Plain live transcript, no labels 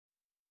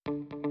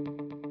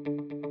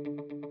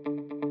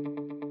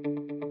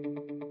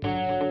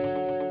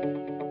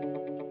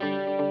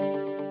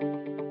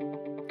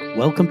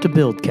Welcome to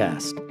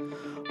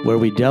Buildcast, where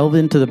we delve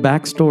into the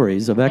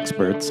backstories of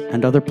experts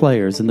and other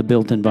players in the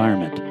built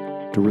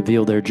environment to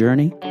reveal their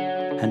journey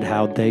and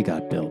how they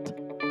got built.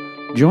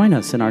 Join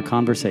us in our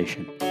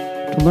conversation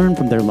to learn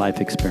from their life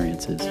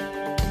experiences,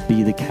 to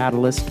be the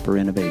catalyst for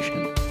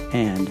innovation,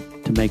 and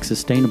to make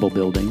sustainable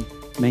building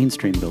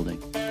mainstream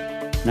building.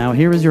 Now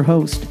here is your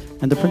host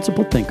and the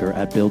principal thinker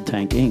at Build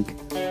Tank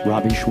Inc.,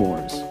 Robbie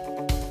Schwarz.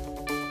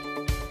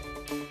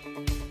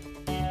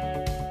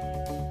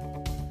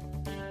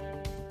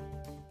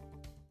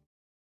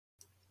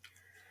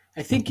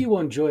 I think you will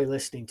enjoy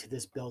listening to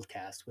this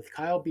Buildcast with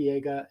Kyle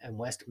Biega and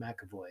Wes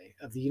McAvoy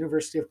of the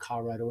University of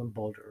Colorado in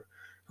Boulder,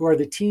 who are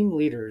the team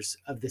leaders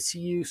of the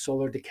CU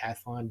Solar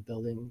Decathlon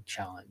Building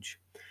Challenge.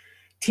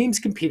 Teams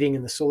competing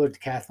in the Solar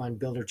Decathlon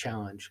Builder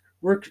Challenge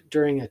work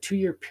during a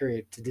 2-year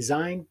period to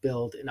design,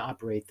 build, and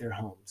operate their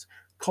homes,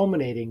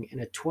 culminating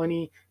in a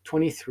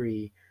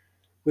 2023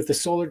 with the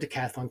Solar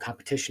Decathlon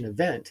competition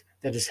event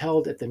that is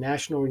held at the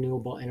National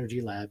Renewable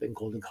Energy Lab in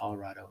Golden,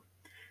 Colorado.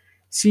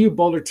 CU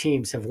Boulder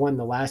teams have won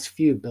the last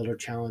few Builder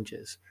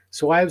Challenges,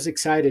 so I was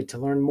excited to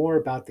learn more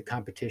about the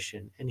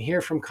competition and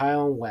hear from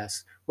Kyle and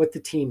Wes what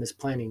the team is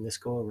planning this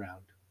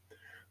go-around.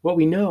 What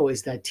we know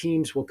is that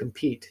teams will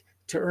compete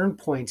to earn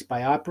points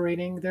by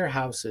operating their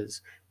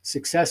houses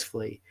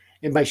successfully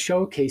and by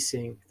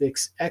showcasing the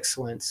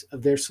excellence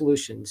of their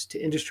solutions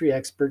to industry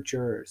expert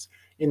jurors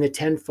in the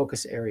 10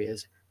 focus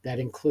areas that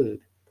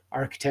include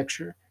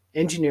architecture,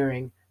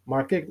 engineering,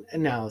 market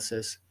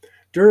analysis,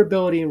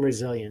 durability and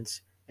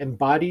resilience,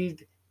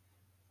 embodied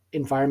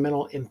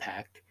environmental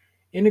impact,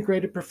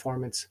 integrated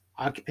performance,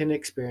 occupant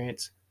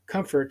experience,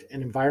 comfort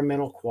and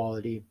environmental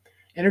quality,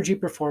 energy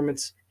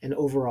performance, and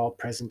overall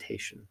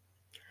presentation.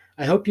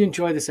 I hope you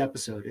enjoy this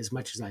episode as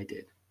much as I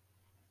did.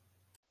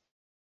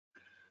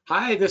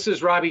 Hi, this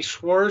is Robbie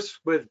Schwarz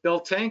with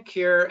Build Tank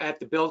here at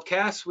the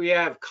Buildcast. We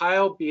have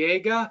Kyle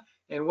Biega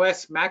and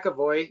Wes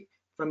McAvoy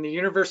from the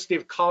University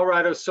of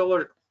Colorado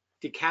Solar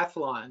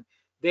Decathlon.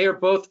 They are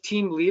both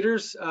team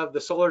leaders of the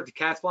Solar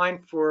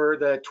Decathlon for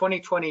the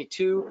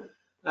 2022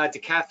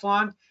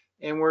 Decathlon,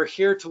 and we're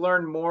here to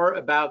learn more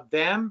about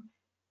them,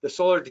 the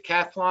Solar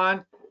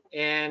Decathlon,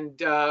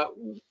 and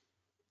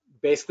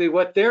basically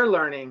what they're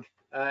learning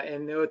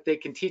and what they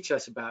can teach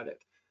us about it.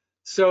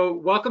 So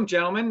welcome,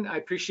 gentlemen. I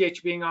appreciate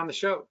you being on the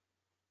show.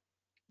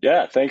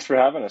 Yeah, thanks for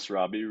having us,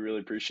 Robbie. We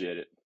really appreciate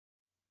it.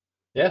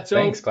 Yeah,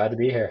 thanks. Glad to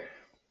be here.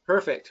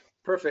 Perfect.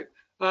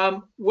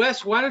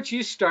 Wes, why don't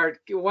you start?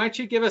 Why don't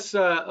you give us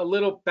a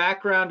little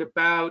background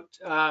about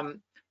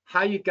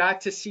how you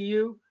got to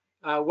CU,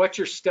 what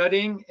you're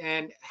studying,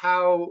 and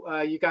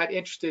how you got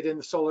interested in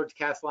the Solar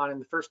Decathlon in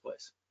the first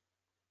place?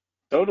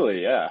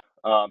 Totally, yeah.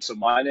 So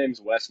my name's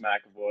Wes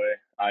McAvoy.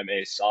 I'm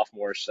a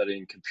sophomore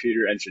studying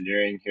computer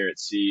engineering here at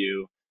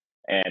CU,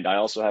 and I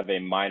also have a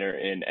minor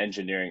in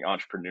engineering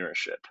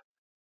entrepreneurship.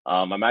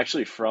 I'm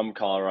actually from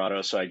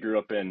Colorado, so I grew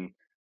up in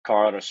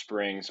Colorado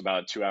Springs,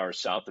 about 2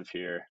 hours south of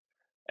here.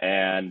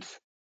 And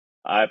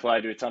I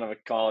applied to a ton of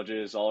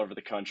colleges all over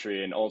the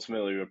country, and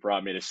ultimately what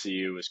brought me to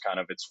CU was kind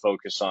of its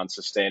focus on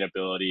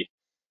sustainability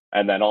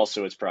and then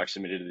also its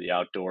proximity to the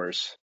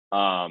outdoors.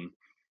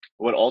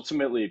 What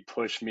ultimately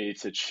pushed me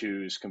to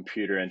choose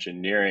computer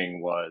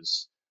engineering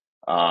was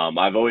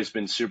I've always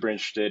been super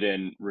interested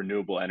in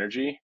renewable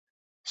energy.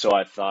 So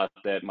I thought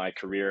that my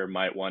career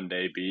might one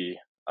day be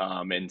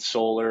in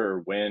solar or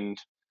wind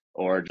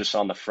or just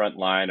on the front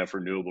line of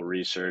renewable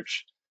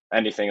research,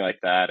 anything like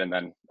that. And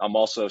then I'm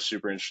also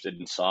super interested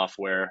in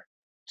software,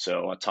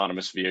 so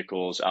autonomous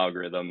vehicles,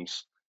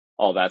 algorithms,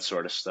 all that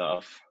sort of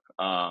stuff.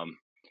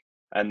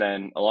 And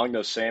then along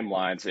those same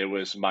lines, it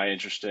was my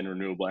interest in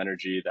renewable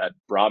energy that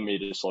brought me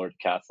to Solar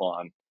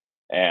Decathlon.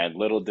 And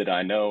little did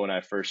I know when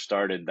I first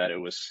started that it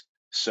was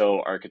so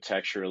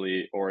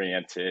architecturally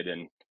oriented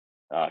and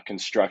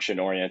construction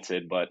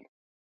oriented, but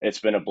it's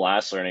been a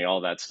blast learning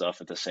all that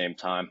stuff at the same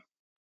time.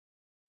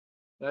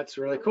 That's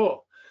really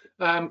cool.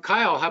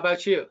 Kyle, how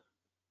about you?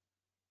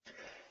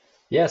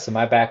 Yeah, so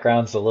my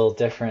background's a little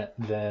different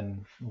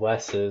than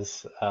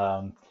Wes's.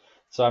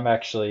 So I'm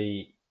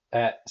actually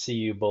at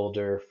CU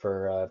Boulder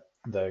for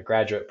the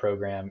graduate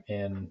program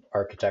in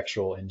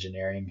architectural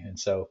engineering. And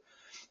so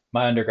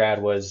my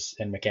undergrad was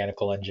in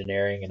mechanical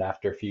engineering, and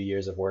after a few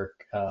years of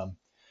work,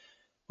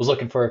 was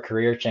looking for a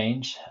career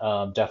change.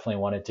 Definitely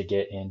wanted to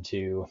get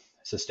into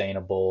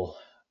sustainable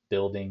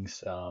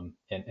buildings,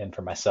 and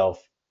for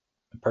myself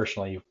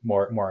personally,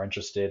 more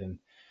interested in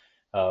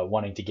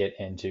wanting to get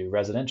into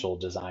residential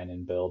design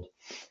and build.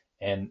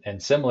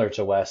 And similar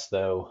to Wes,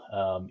 though,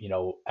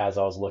 as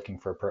I was looking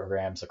for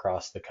programs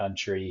across the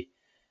country,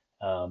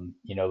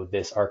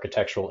 this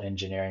architectural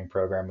engineering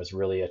program was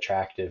really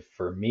attractive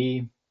for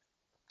me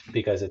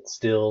because it's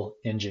still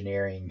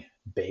engineering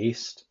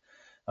based,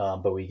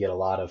 but we get a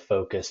lot of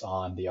focus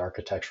on the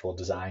architectural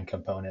design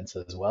components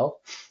as well.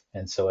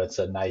 And so it's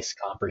a nice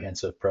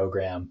comprehensive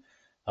program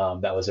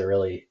that was a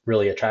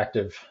really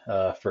attractive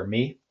for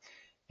me.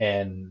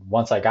 And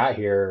once I got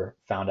here,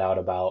 found out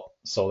about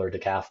Solar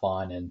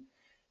Decathlon, and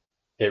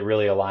it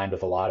really aligned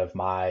with a lot of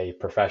my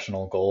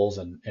professional goals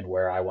and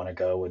where I want to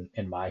go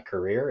in my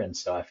career. And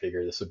so I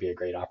figured this would be a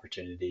great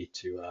opportunity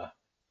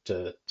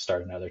to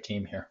start another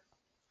team here.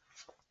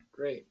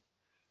 Great.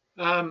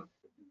 Um,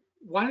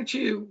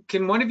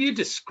 can one of you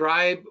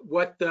describe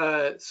what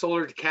the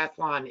solar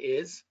decathlon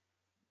is?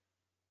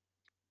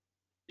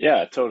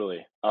 Yeah,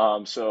 totally.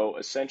 So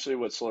essentially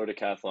what Solar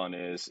Decathlon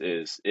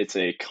is it's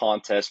a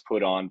contest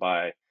put on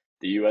by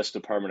the U.S.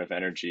 Department of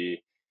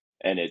Energy,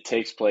 and it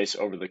takes place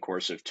over the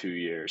course of 2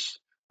 years.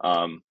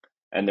 Um,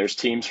 and there's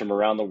teams from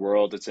around the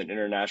world. It's an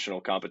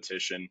international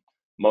competition.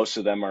 Most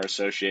of them are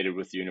associated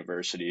with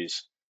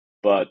universities.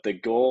 But the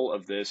goal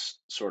of this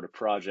sort of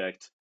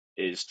project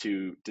is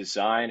to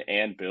design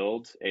and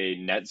build a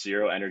net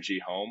zero energy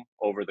home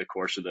over the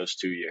course of those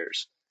 2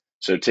 years.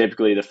 So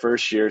typically the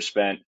first year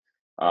spent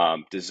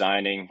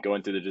designing,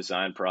 going through the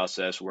design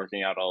process,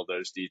 working out all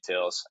those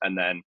details. And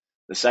then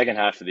the second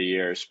half of the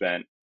year is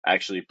spent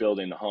actually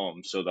building the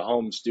homes. So the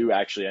homes do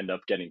actually end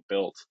up getting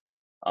built.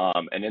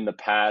 And in the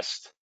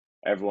past,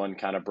 everyone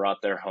kind of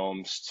brought their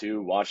homes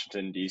to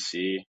Washington,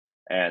 D.C.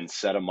 and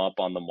set them up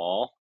on the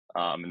mall.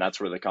 And that's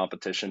where the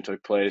competition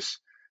took place.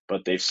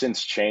 But they've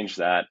since changed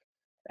that.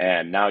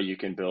 And now you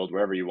can build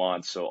wherever you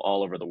want, so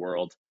all over the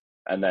world.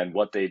 And then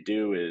what they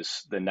do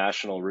is the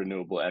National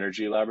Renewable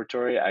Energy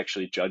Laboratory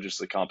actually judges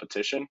the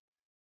competition.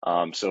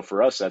 So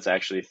for us, that's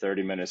actually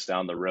 30 minutes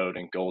down the road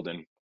in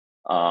Golden.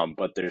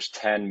 But there's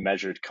 10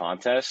 measured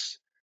contests.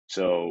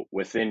 So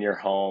within your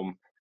home,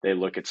 they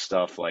look at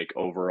stuff like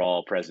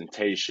overall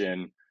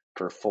presentation,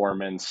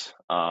 performance.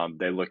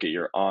 They look at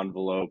your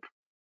envelope,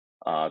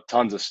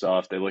 tons of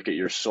stuff. They look at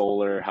your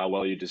solar, how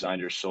well you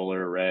designed your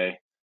solar array.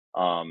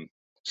 Um,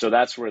 so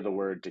that's where the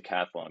word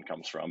decathlon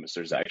comes from, is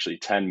there's actually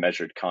 10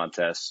 measured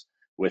contests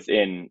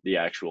within the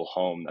actual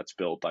home that's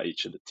built by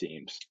each of the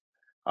teams.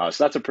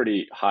 So that's a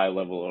pretty high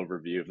level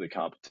overview of the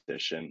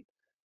competition.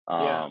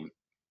 Yeah.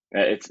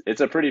 It's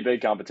a pretty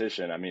big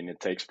competition. I mean, it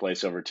takes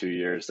place over 2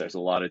 years. There's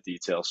a lot of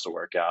details to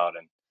work out,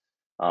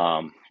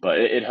 and but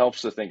it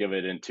helps to think of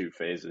it in two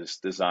phases: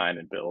 design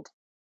and build.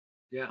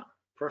 Yeah.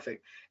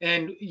 Perfect.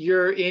 And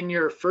you're in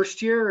your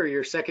first year or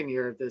your second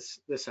year of this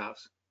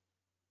house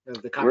of the We're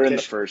in the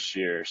competition? first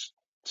years,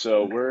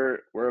 so Okay.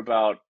 we're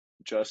about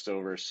just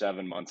over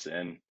 7 months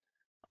in.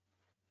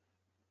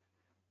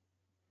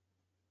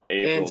 And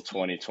April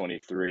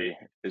 2023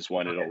 is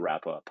when it'll okay,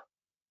 wrap up.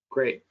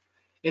 great.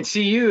 And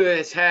CU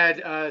has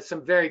had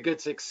some very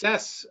good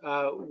success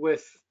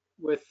with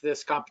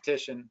this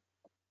competition,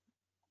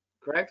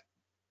 correct?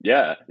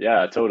 Yeah,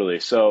 totally.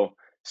 So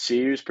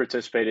CU's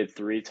participated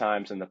 3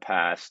 times in the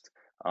past,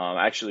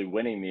 actually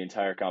winning the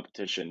entire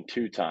competition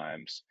 2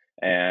 times.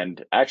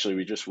 And actually,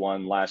 we just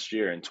won last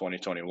year in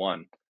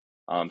 2021.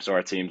 So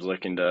our team's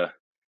looking to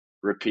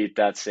repeat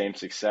that same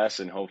success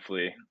and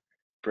hopefully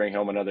bring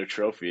home another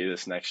trophy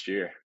this next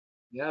year.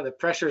 Yeah, the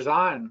pressure's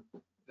on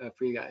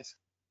for you guys.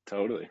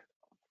 Totally.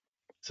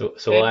 So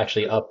we'll And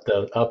actually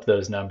up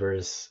those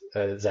numbers.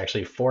 It's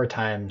actually 4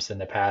 times in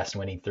the past,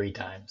 winning 3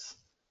 times.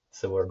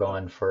 So we're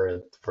going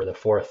for the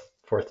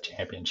fourth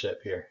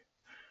championship here.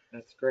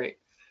 that's great.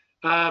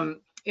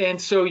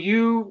 And so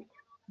you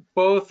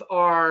both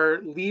are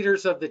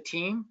leaders of the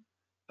team.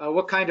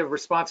 What kind of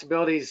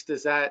responsibilities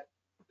does that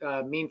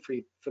mean for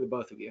the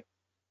both of you?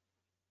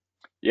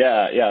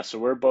 Yeah. So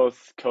we're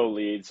both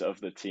co-leads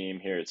of the team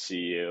here at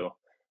CU.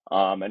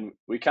 And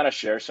we kind of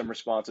share some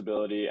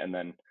responsibility, and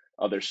then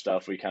other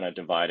stuff we kind of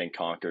divide and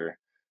conquer.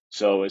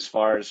 So as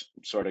far as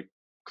sort of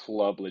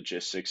club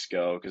logistics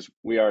go, because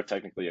we are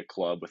technically a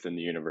club within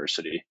the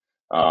university,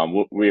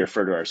 we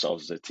refer to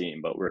ourselves as a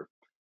team, but we're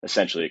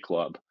essentially a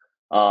club.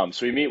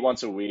 So we meet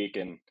once a week,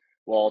 and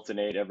we'll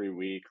alternate every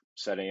week,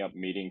 setting up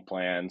meeting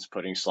plans,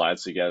 putting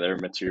slides together,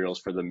 materials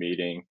for the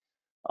meeting,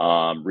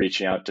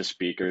 reaching out to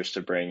speakers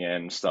to bring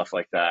in stuff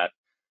like that.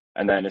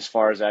 And then as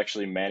far as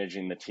actually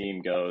managing the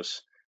team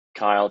goes,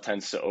 Kyle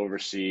tends to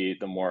oversee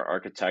the more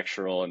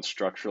architectural and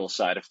structural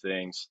side of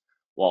things,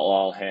 while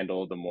I'll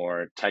handle the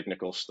more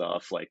technical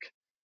stuff like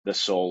the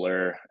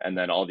solar and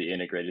then all the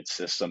integrated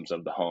systems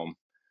of the home.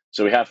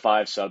 So we have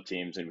 5 sub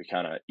teams, and we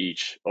kind of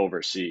each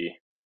oversee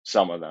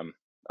some of them,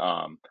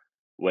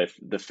 with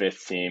the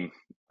fifth team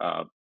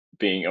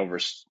being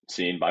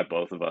overseen by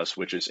both of us,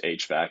 which is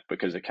HVAC,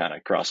 because it kind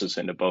of crosses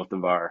into both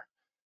of our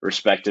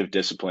respective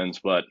disciplines.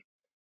 But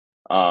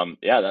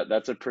yeah,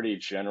 that's a pretty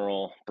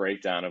general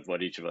breakdown of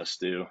what each of us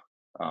do.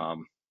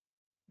 Um,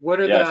 What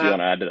are yeah, if you the,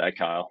 want to add to that,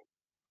 Kyle.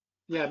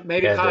 yeah,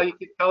 maybe Yeah, Kyle, you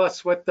could tell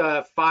us what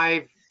the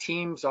 5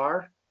 teams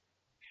are?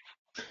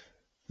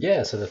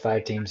 so the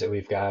 5 teams that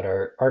we've got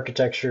are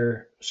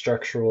architecture,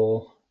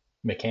 structural,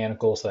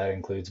 mechanical, so that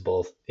includes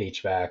both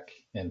HVAC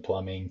and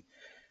plumbing.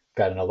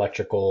 Got an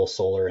electrical,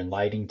 solar, and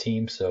lighting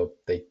team, so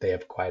they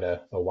have quite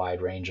a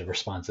wide range of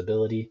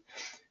responsibility.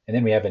 And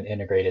then we have an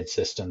integrated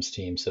systems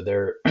team, so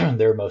they're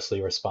they're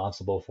mostly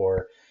responsible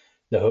for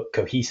the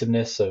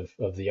cohesiveness of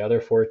the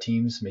other 4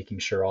 teams, making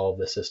sure all of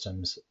the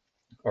systems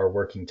are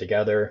working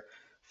together,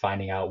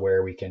 finding out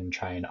where we can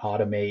try and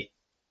automate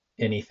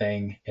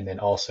anything, and then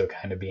also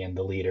kind of being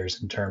the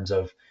leaders in terms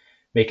of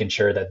making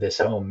sure that this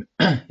home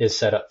is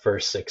set up for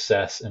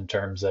success in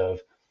terms of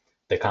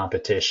the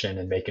competition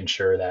and making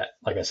sure that,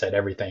 like I said,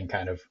 everything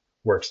kind of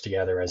works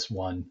together as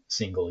one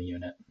single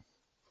unit.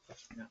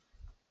 Yeah.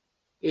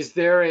 Is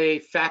there a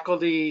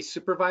faculty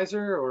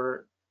supervisor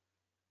or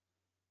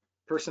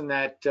person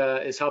that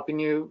is helping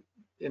you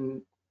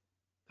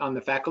on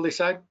the faculty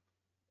side?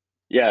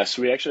 Yeah,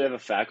 so we actually have a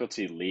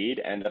faculty lead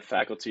and a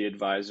faculty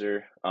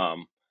advisor.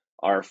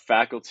 Our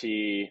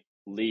faculty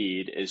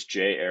lead is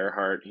Jay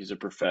Earhart. He's a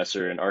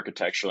professor in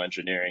architectural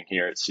engineering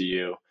here at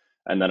CU.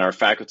 And then our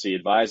faculty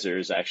advisor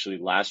is actually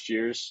last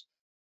year's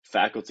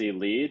faculty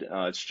lead.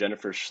 It's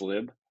Jennifer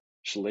Schlib.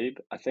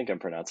 I think I'm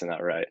pronouncing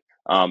that right.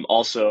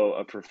 Also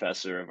a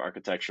professor of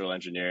architectural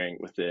engineering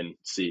within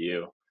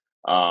CU.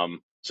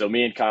 So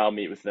me and Kyle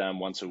meet with them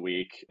once a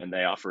week, and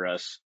they offer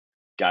us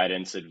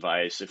guidance,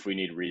 advice. If we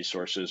need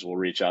resources, we'll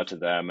reach out to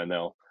them and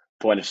they'll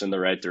point us in the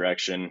right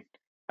direction.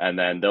 And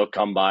then they'll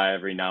come by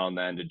every now and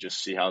then to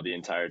just see how the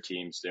entire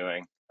team's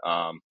doing.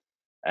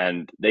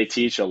 And they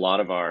teach a lot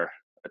of our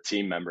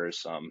team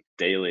members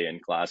daily in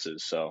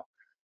classes. So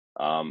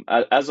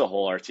as a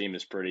whole, our team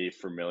is pretty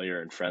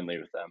familiar and friendly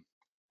with them,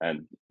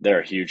 and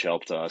they're a huge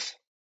help to us.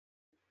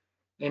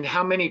 And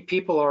how many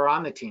people are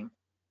on the team?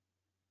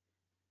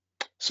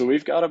 So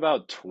we've got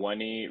about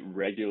 20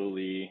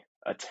 regularly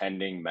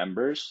attending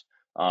members,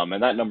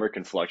 and that number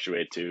can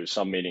fluctuate too.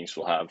 Some meetings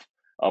will have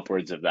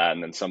upwards of that,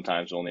 and then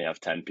sometimes only have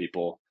 10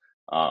 people.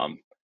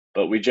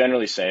 But we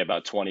generally say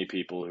about 20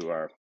 people who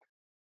are,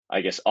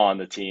 I guess, on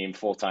the team,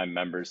 full-time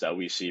members that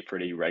we see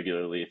pretty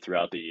regularly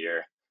throughout the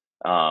year.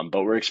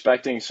 But we're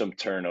expecting some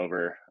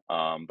turnover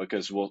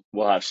because we'll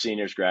have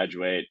seniors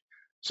graduate.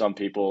 Some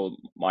people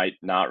might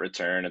not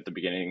return at the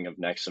beginning of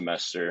next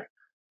semester,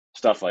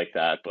 stuff like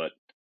that. But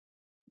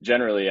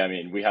generally, I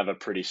mean, we have a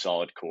pretty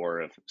solid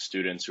core of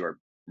students who are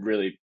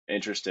really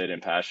interested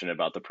and passionate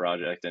about the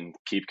project and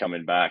keep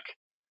coming back.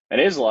 And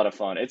it is a lot of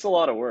fun. It's a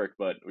lot of work,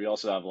 but we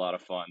also have a lot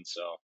of fun.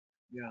 So,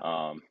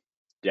 Yeah.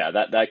 yeah,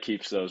 that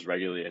keeps those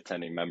regularly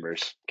attending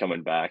members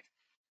coming back.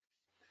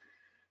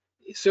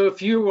 So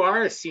if you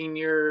are a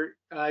senior,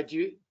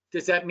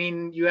 does that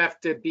mean you have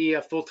to be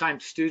a full-time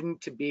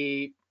student to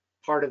be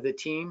part of the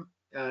team?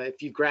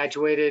 If you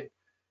graduated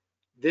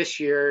this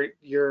year,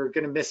 you're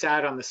going to miss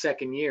out on the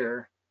second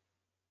year.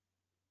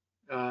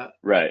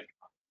 Right.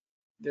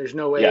 There's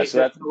no way. Yeah, so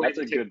There's no way that's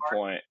to a take good part.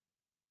 point.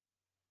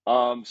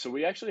 So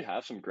we actually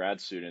have some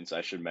grad students,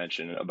 I should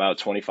mention. About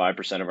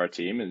 25% of our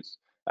team is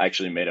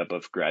actually made up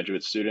of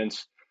graduate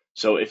students.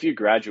 So if you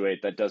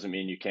graduate, that doesn't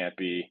mean you can't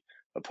be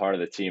a part of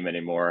the team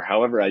anymore.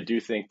 However, I do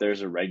think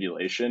there's a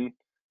regulation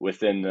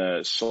within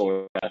the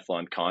solar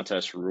triathlon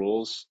contest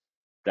rules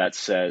that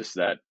says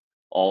that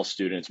all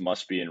students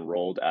must be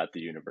enrolled at the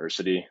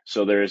university.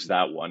 So there is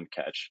that one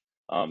catch.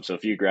 So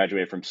if you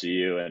graduate from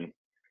CU and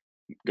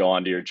go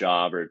on to your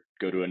job or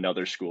go to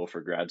another school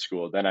for grad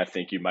school, then I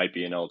think you might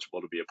be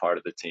ineligible to be a part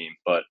of the team.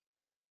 But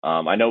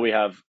I know we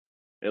have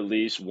at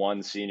least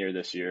one senior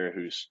this year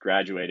who's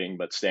graduating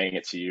but staying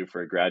at CU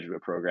for a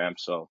graduate program.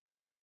 So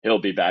he'll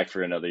be back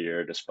for another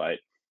year despite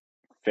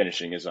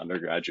finishing his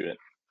undergraduate.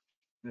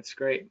 That's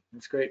great.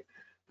 That's great.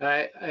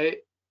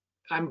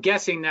 I'm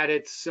guessing that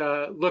it's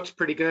looks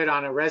pretty good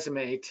on a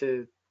resume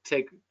to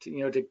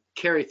to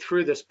carry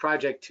through this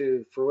project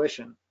to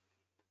fruition.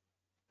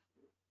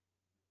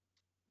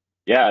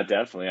 Yeah,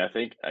 definitely. I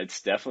think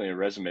it's definitely a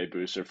resume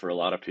booster for a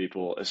lot of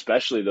people,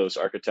 especially those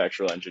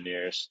architectural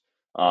engineers.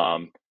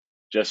 Um,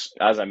 just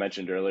as I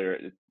mentioned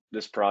earlier,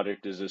 this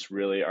project is just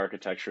really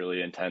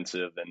architecturally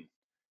intensive, and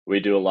we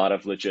do a lot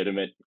of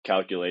legitimate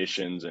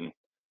calculations, and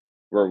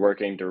we're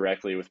working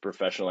directly with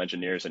professional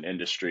engineers and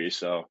industry.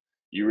 So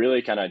you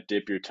really kind of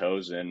dip your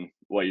toes in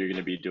what you're going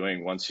to be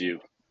doing once you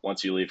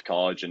leave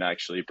college and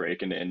actually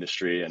break into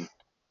industry and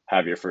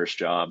have your first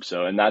job.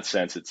 So in that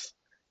sense,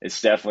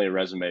 it's definitely a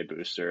resume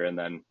booster. And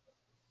then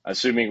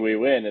assuming we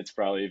win, it's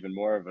probably even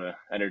more of a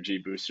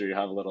energy booster. You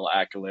have a little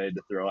accolade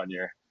to throw on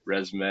your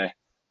resume.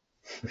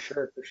 For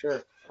sure, for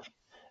sure. Yeah,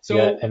 So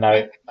and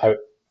I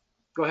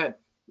go ahead.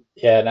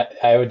 yeah, and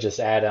I would just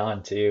add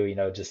on too,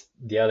 just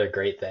the other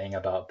great thing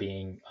about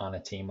being on a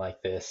team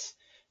like this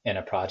in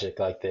a project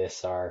like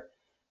this are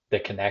the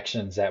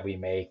connections that we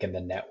make and the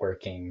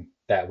networking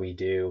that we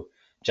do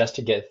just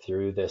to get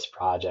through this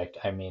project.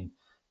 I mean,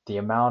 the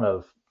amount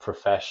of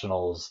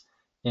professionals,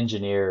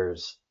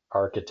 engineers,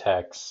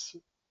 architects,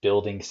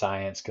 building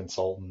science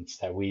consultants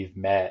that we've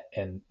met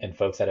and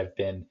folks that have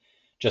been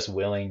just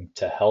willing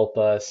to help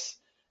us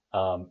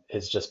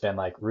has just been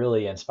like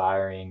really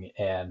inspiring.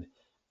 And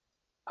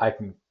I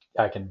can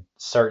I can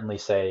certainly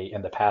say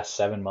in the past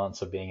 7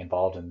 months of being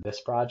involved in this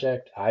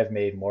project, I've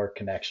made more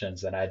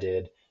connections than I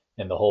did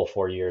in the whole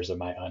 4 years of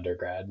my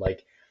undergrad.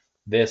 Like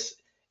this,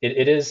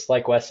 it is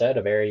like Wes said,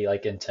 a very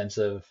like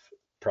intensive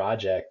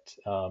project,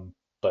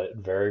 but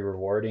very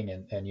rewarding,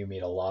 and you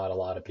meet a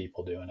lot of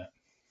people doing it.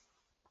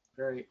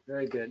 Very,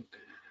 very good.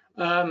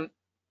 Um,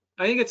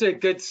 I think it's a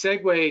good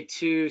segue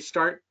to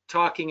start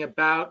talking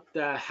about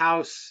the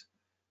house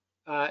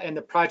and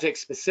the project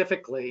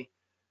specifically.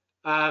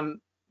 Um,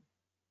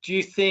 do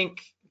you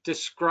think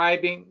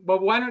describing, well,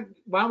 why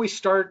don't we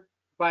start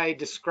by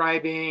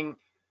describing,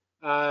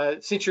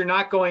 since you're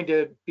not going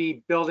to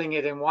be building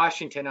it in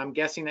Washington, I'm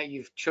guessing that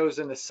you've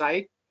chosen the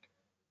site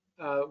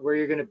where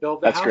you're going to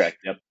build the That's house. correct.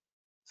 Yep.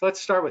 So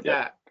let's start with Yep.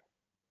 that.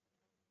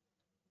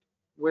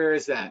 Where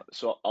is that?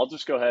 So I'll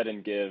just go ahead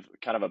and give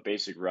kind of a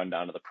basic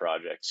rundown of the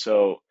project.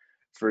 So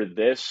for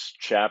this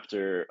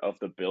chapter of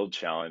the Build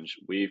Challenge,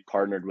 we've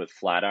partnered with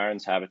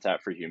Flatirons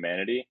Habitat for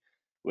Humanity,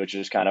 which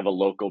is kind of a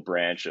local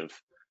branch of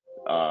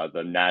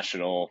the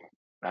National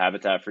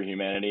Habitat for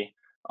Humanity.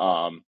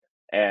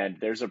 And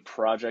there's a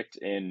project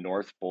in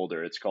North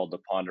Boulder. It's called the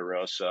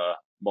Ponderosa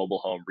Mobile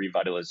Home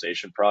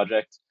Revitalization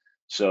Project.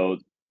 So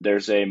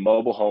there's a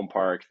mobile home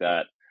park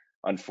that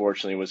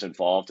unfortunately was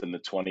involved in the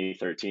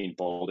 2013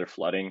 Boulder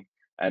flooding.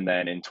 And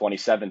then in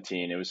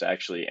 2017, it was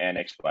actually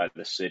annexed by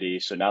the city.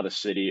 So now the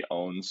city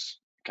owns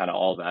kind of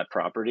all that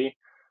property.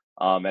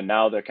 And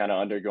now they're kind of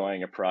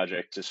undergoing a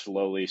project to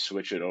slowly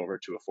switch it over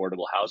to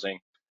affordable housing.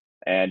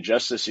 And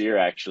just this year,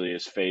 actually,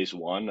 is phase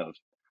one of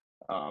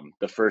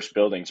the first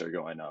buildings are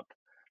going up.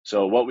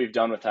 So what we've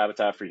done with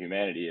Habitat for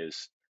Humanity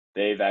is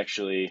they've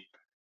actually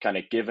kind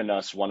of given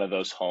us one of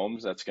those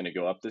homes that's going to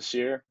go up this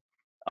year.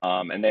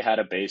 And they had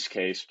a base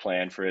case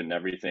plan for it and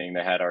everything.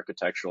 They had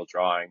architectural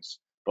drawings.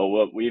 But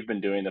what we've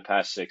been doing the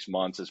past 6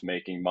 months is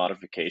making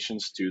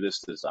modifications to this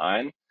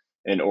design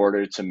in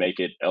order to make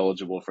it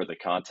eligible for the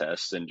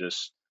contest and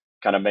just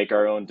kind of make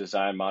our own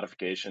design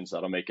modifications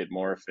that'll make it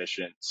more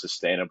efficient,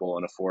 sustainable,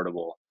 and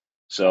affordable.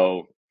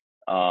 So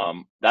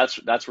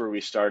that's where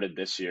we started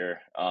this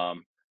year.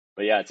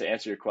 But yeah, to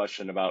answer your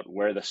question about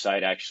where the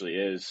site actually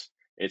is,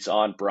 it's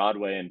on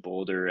Broadway in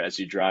Boulder as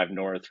you drive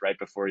north right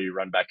before you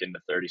run back into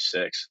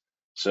 36.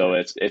 So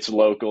it's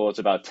local. It's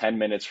about 10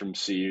 minutes from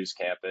CU's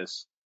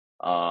campus.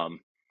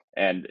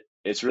 And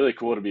it's really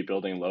cool to be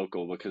building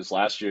local because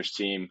last year's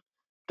team,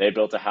 they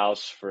built a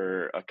house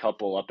for a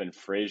couple up in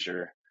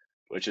Fraser,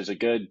 which is a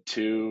good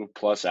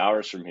 2+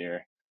 hours from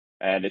here.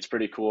 And it's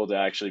pretty cool to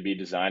actually be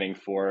designing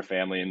for a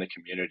family in the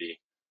community.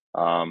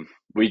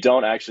 We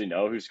don't actually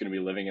know who's going to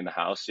be living in the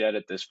house yet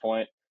at this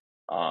point.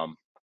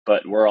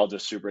 But we're all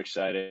just super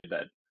excited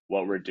that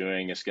what we're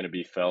doing is going to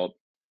be felt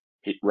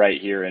right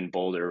here in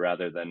Boulder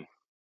rather than,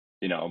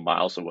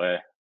 miles away.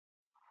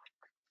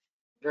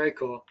 Very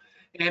cool.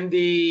 And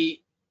the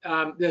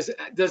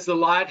does the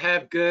lot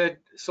have good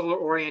solar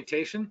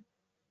orientation?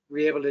 Were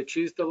you able to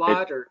choose the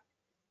lot, or?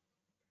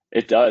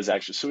 It does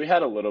actually. So we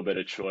had a little bit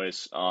of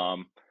choice.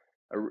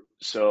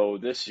 So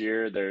this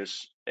year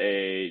there's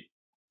a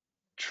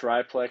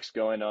triplex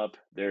going up.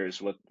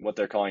 There's what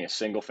they're calling a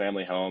single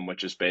family home,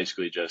 which is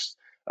basically just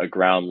a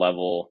ground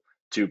level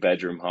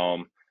 2-bedroom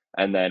home.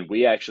 And then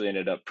we actually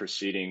ended up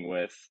proceeding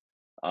with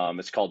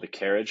it's called the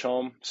carriage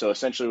home. So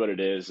essentially what it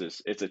is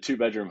it's a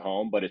 2-bedroom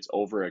home, but it's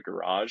over a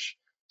garage.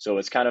 So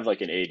it's kind of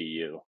like an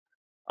ADU.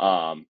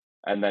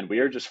 And then we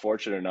were just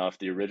fortunate enough,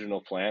 the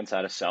original plans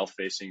had a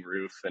south-facing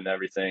roof and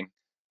everything,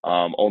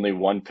 only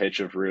one pitch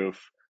of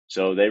roof.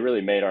 So they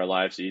really made our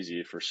lives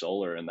easy for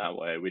solar in that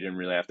way. We didn't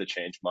really have to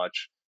change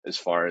much as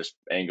far as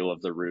angle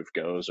of the roof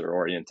goes or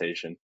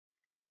orientation.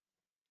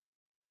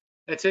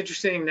 It's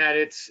interesting that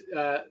it's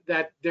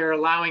that they're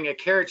allowing a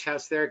carriage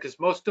house there, because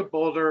most of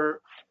Boulder,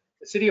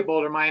 the city of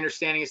Boulder, my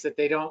understanding is that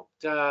they don't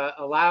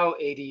allow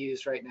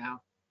ADUs right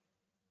now.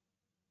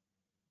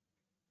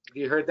 Have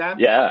you heard that?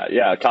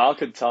 Yeah. Kyle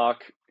could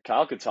talk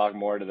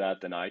more to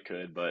that than I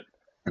could, but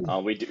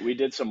we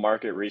did some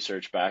market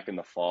research back in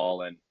the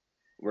fall, and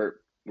we're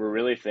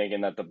really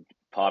thinking that the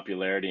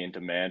popularity and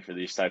demand for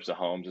these types of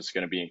homes is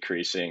going to be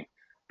increasing,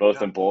 both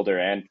Yeah. in Boulder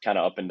and kind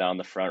of up and down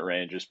the Front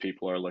Range, as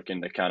people are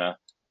looking to kind of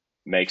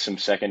make some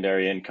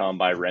secondary income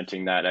by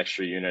renting that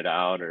extra unit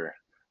out or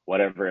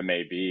whatever it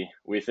may be.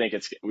 We think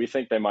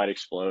they might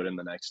explode in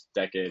the next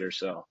decade or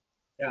so.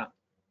 Yeah.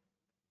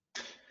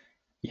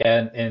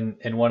 Yeah,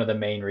 and one of the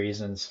main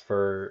reasons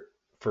for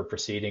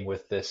proceeding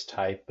with this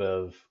type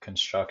of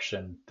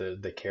construction,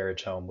 the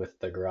carriage home with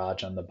the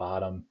garage on the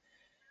bottom,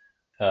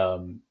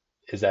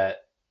 is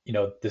that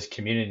this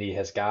community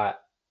has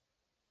got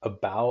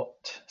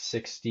about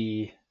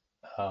 60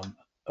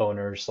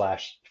 owners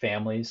slash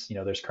families.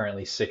 There's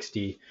currently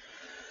 60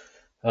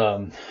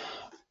 um,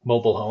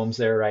 mobile homes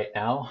there right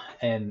now,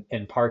 and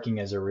parking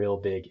is a real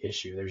big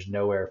issue. There's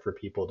nowhere for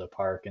people to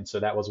park, and so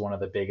that was one of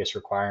the biggest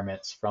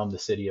requirements from the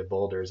city of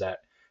Boulder, is that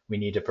we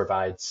need to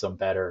provide some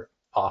better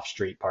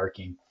off-street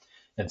parking.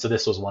 And so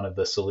this was one of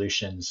the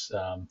solutions,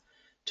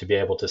 to be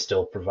able to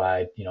still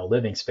provide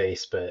living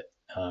space, but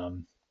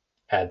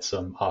add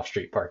some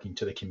off-street parking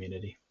to the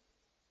community.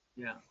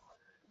 Yeah.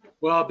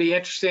 Well, it'll be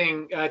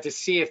interesting to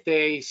see if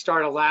they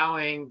start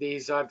allowing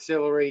these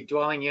auxiliary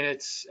dwelling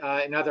units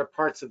in other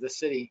parts of the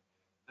city,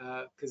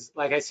 because,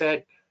 like I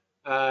said,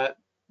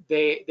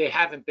 they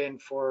haven't been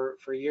for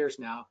years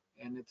now,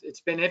 and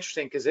it's been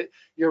interesting because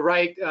you're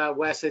right,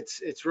 Wes.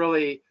 It's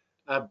really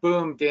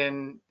boomed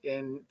in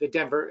the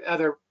Denver,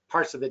 other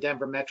parts of the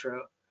Denver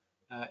metro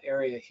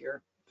area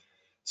here.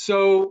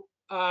 So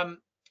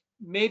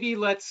maybe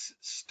let's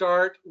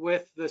start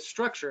with the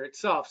structure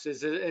itself.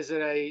 Is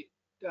it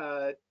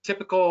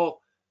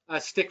typical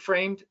stick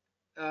framed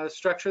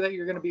structure that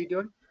you're going to be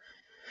doing?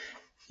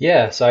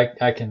 Yeah, so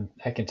I can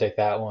take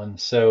that one.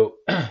 So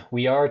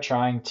we are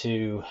trying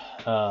to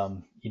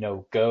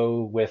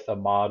go with a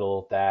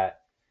model that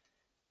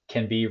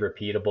can be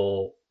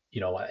repeatable,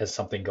 as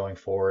something going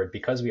forward,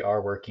 because we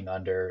are working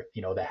under,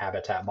 the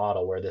habitat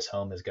model where this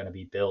home is going to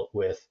be built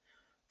with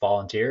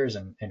volunteers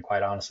and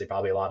quite honestly,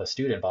 probably a lot of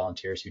student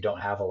volunteers who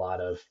don't have a lot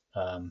of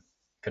Yeah.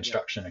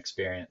 construction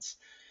experience.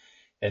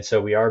 And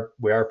so we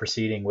are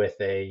proceeding with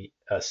a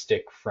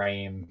stick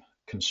frame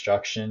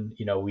construction.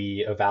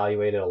 We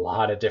evaluated a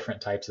lot of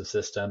different types of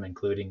system,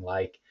 including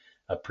like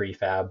a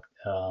prefab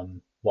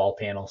wall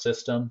panel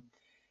system.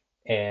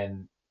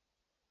 And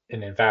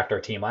and in fact, our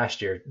team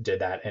last year did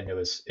that, and it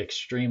was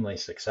extremely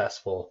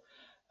successful.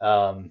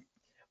 Um,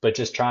 but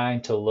just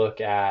trying to look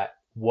at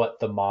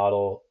what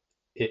model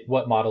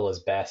is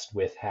best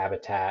with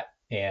habitat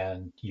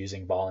and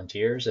using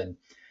volunteers. And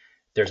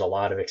there's a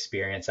lot of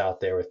experience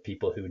out there with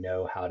people who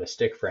know how to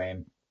stick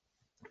frame,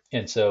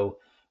 and so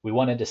we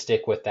wanted to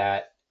stick with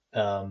that.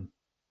 Um,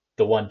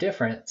 the one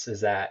difference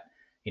is that,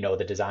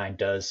 the design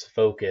does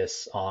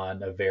focus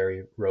on a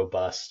very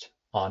robust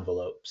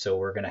envelope. So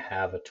we're going to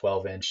have a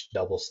 12-inch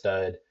double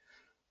stud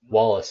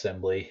wall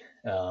assembly,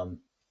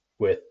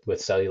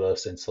 with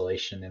cellulose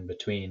insulation in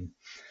between.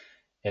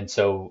 And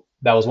so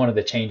that was one of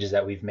the changes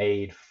that we've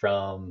made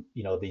from,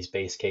 these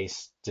base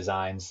case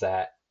designs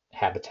that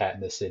Habitat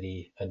in the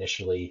City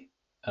initially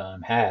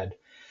had.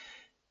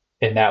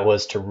 And that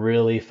was to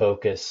really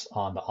focus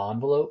on the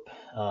envelope,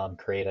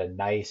 create a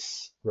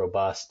nice,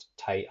 robust,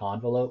 tight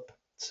envelope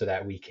so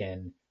that we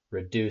can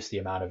reduce the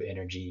amount of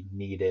energy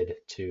needed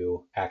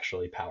to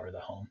actually power the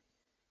home.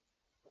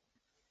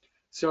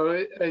 So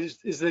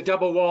is the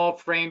double wall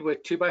framed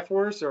with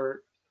 2x4s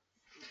or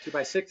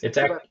 2x6 and It's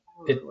 2x4? act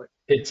it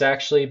it's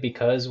actually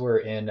because we're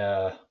in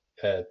a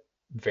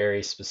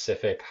very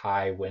specific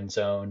high wind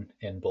zone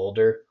in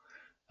Boulder.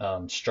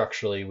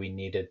 Structurally, we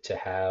needed to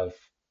have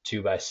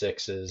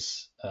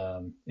 2x6s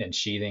and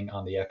sheathing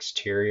on the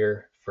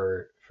exterior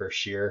for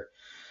shear.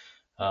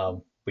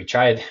 We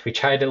tried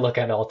to look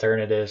at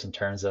alternatives in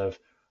terms of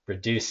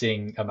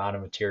reducing amount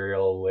of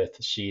material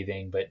with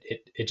sheathing, but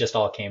it just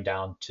all came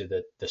down to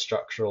the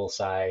structural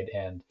side.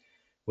 And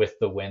with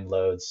the wind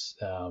loads,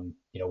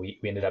 we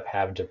ended up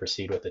having to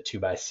proceed with a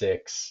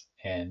 2x6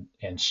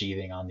 and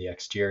sheathing on the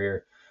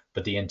exterior,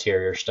 but the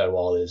interior stud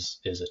wall is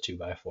a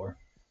 2x4.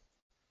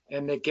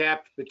 And the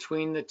gap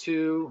between the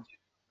two,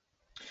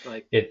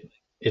 like,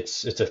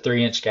 It's a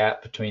 3-inch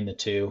gap between the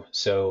two.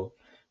 So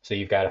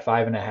you've got a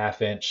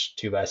 5.5-inch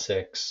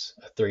 2x6,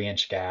 a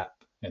 3-inch gap,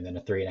 and then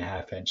a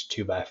 3.5-inch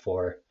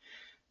 2x4.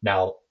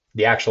 Now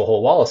the actual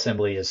whole wall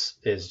assembly is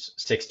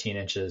 16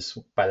 inches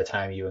by the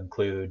time you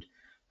include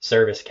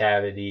service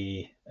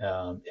cavity,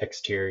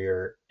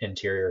 exterior,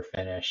 interior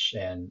finish,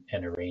 and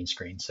a rain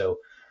screen. So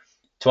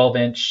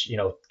 12-inch,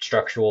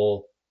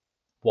 structural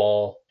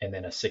wall, and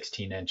then a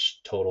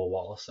 16-inch total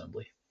wall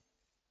assembly.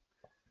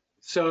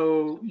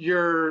 so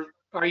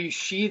are you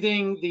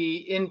sheathing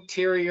the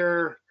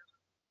interior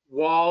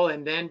wall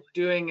and then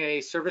doing a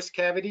service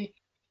cavity?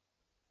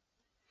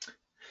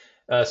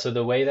 So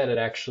the way that it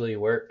actually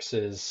works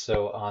is,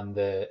 so on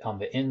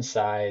the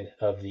inside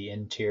of the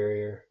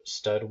interior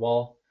stud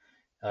wall,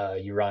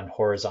 you run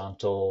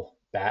horizontal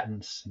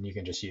battens, and you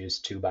can just use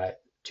two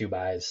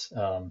bys.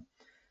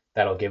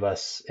 That'll give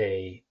us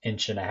a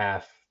inch and a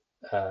half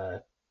uh,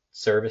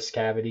 service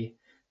cavity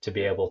to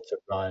be able to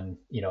run,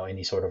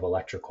 any sort of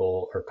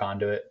electrical or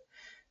conduit.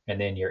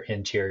 And then your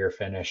interior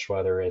finish,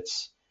 whether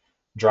it's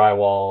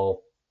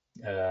drywall,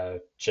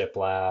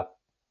 shiplap,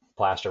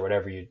 plaster,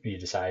 whatever you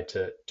decide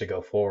to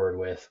go forward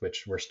with,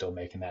 which we're still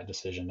making that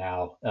decision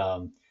now,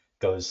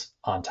 goes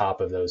on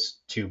top of those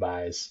two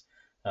bys.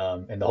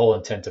 And the whole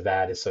intent of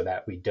that is so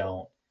that we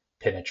don't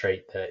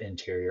penetrate the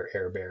interior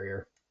air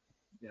barrier.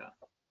 Yeah,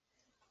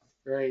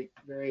 very,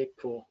 very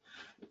cool.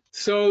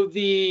 So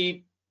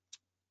the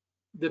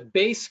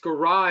base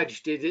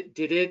garage, did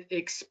it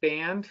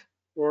expand,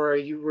 or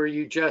were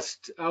you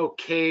just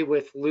okay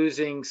with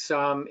losing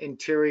some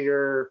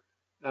interior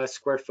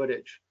square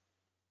footage?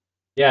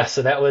 Yeah,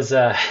 so that was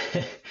that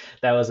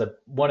was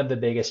one of the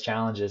biggest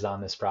challenges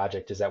on this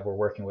project, is that we're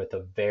working with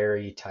a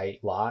very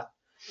tight lot.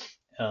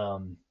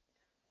 Um,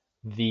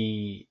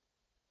 the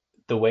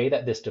the way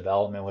that this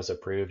development was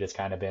approved, it's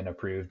kind of been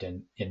approved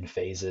in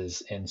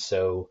phases, and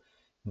so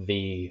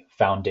the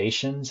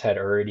foundations had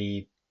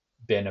already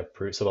been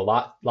approved. So the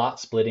lot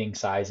splitting,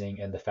 sizing,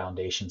 and the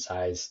foundation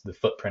size, the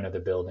footprint of the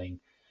building,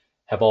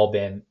 have all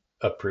been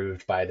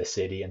approved by the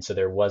city, and so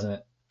there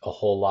wasn't a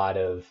whole lot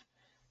of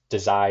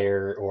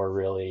desire or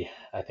really,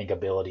 I think,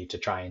 ability to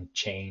try and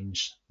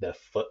change the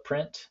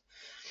footprint.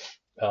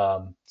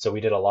 So we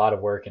did a lot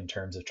of work in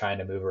terms of trying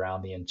to move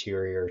around the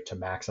interior to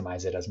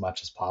maximize it as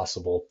much as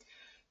possible.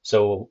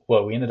 So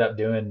what we ended up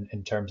doing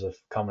in terms of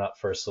coming up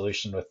for a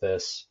solution with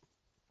this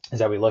is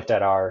that we looked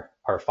at our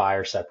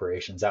fire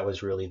separations. That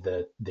was really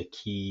the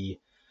key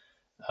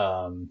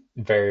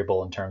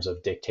variable in terms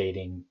of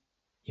dictating,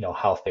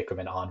 how thick of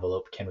an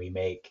envelope can we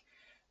make.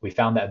 we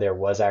found that there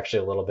was actually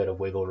a little bit of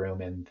wiggle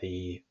room in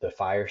the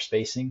fire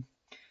spacing.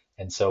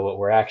 And so what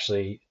we're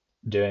actually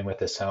doing with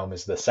this home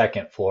is the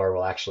second floor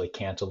will actually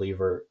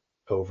cantilever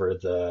over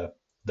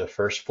the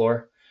first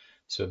floor.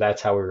 So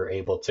that's how we were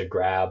able to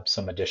grab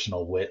some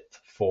additional width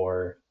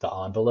for the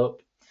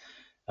envelope,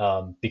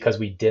 because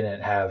we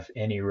didn't have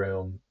any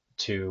room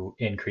to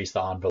increase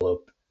the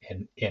envelope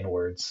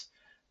inwards.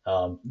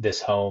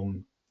 This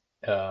home,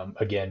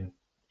 again,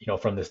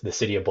 from the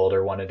city of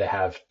Boulder, wanted to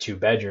have 2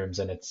 bedrooms,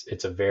 and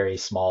it's a very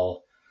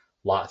small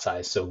lot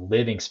size. So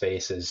living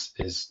space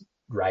is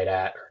right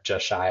at or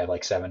just shy of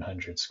like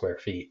 700 square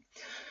feet.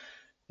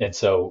 And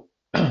so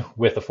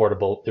with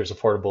there's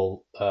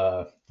affordable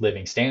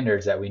living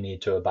standards that we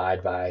need to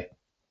abide by.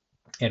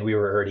 And we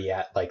were already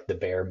at like the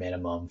bare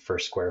minimum for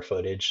square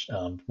footage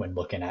when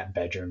looking at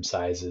bedroom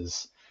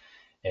sizes.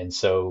 And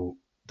so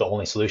the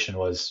only solution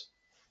was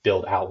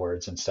build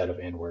outwards instead of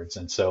inwards.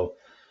 And so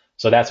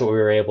that's what we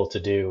were able to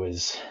do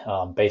is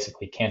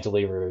basically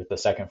cantilever the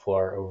second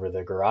floor over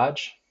the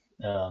garage.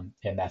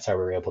 And that's how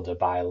we were able to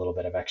buy a little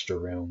bit of extra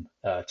room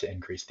to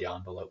increase the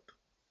envelope.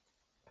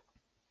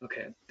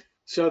 Okay.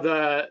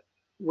 So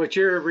what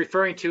you're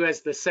referring to as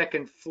the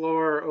second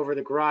floor over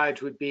the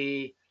garage would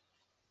be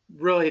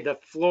really the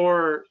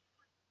floor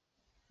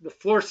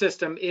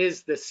system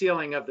is the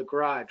ceiling of the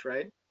garage,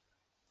 right?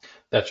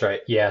 That's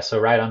right. Yeah. So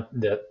right on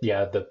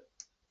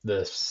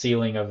the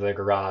ceiling of the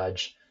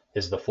garage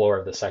is the floor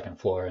of the second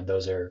floor, and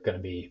those are going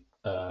to be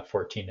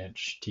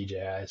 14-inch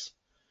TJIs.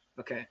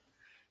 Okay.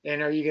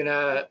 And are you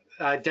gonna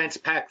dense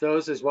pack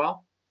those as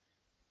well?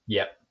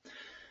 Yep.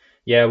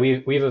 Yeah,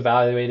 we've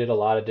evaluated a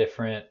lot of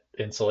different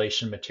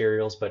insulation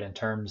materials, but in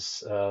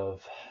terms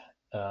of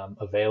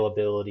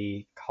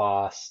availability,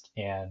 cost,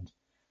 and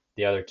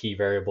the other key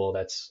variable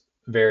that's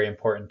very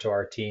important to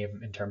our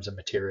team in terms of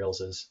materials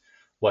is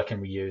what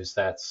can we use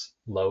that's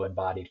low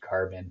embodied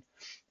carbon.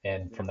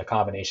 And from the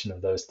combination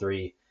of those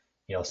three,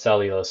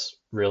 cellulose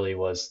really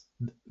was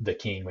the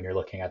king when you're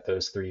looking at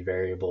those three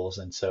variables.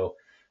 And so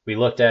we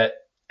looked at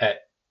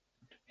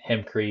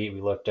hempcrete,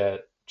 we looked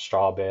at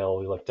straw bale,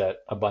 we looked at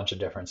a bunch of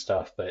different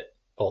stuff, but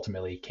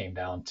ultimately came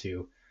down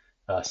to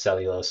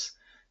cellulose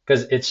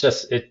because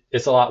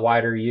it's a lot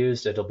wider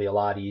used. It'll be a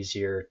lot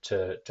easier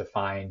to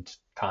find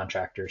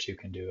contractors who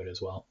can do it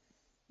as well.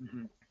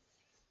 Mm-hmm.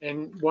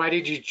 And why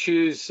did you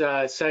choose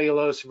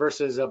cellulose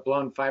versus a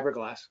blown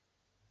fiberglass?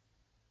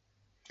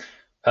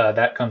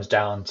 That comes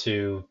down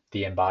to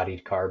the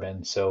embodied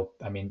carbon. So,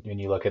 I mean, when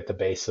you look at the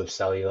base of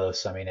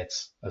cellulose, I mean,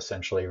 it's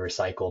essentially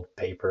recycled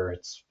paper.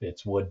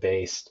 It's wood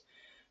based.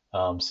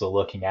 So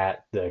looking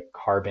at the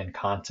carbon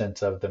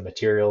content of the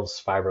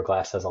materials,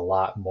 fiberglass has a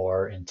lot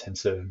more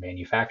intensive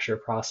manufacture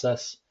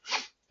process.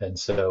 And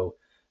so,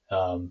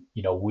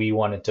 we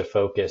wanted to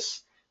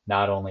focus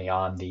not only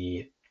on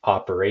the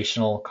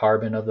operational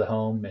carbon of the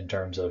home in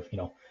terms of,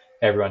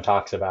 everyone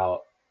talks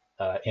about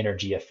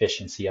energy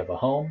efficiency of a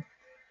home,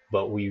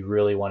 but we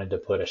really wanted to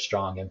put a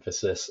strong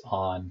emphasis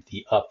on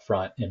the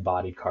upfront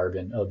embodied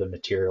carbon of the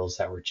materials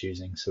that we're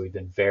choosing. So we've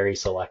been very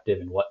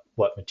selective in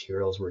what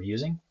materials we're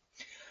using.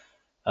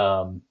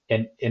 And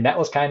that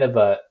was kind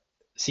of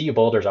CU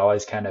Boulder's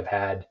always kind of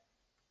had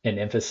an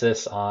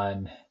emphasis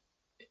on,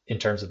 in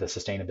terms of the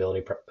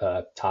sustainability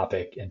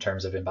topic, in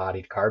terms of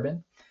embodied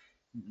carbon.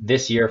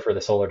 This year for the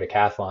Solar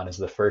Decathlon is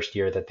the first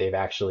year that they've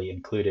actually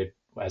included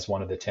as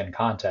one of the 10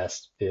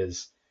 contests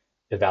is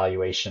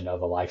evaluation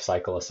of a life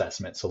cycle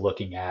assessment. So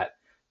looking at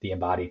the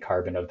embodied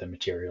carbon of the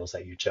materials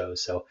that you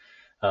chose. So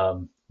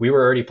we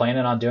were already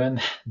planning on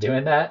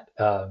doing that,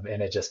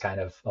 and it just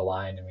kind of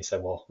aligned, and we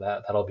said, well,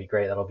 that'll be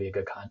great. That'll be a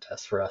good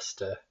contest for us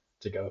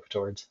to go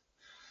towards.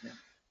 Yeah.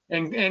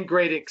 And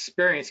great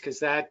experience,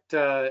 because that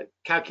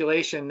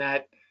calculation,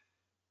 that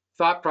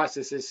thought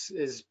process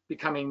is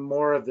becoming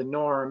more of the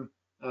norm,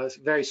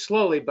 very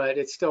slowly, but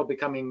it's still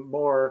becoming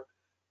more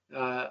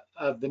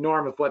of the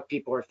norm of what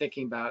people are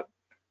thinking about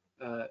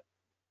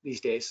these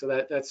days.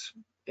 So that's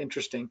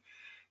interesting.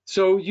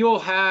 So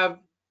you'll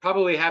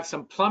probably have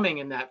some plumbing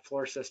in that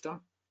floor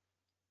system.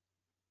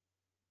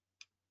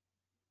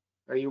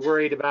 Are you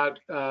worried about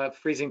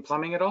freezing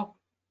plumbing at all?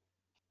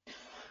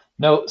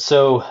 No.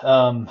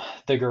 So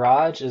the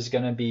garage is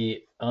going to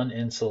be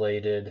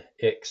uninsulated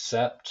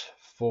except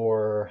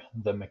for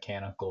the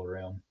mechanical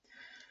room.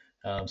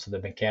 So the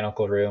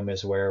mechanical room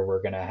is where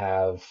we're going to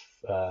have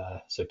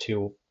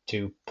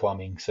two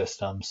plumbing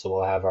systems. So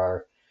we'll have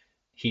our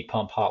heat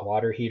pump hot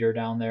water heater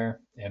down there,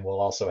 and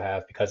we'll also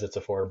have, because it's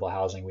affordable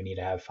housing, we need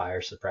to have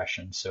fire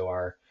suppression. So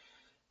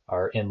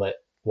our inlet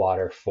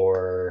water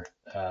for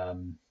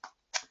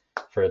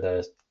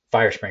the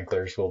fire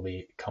sprinklers will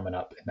be coming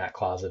up in that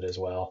closet as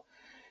well.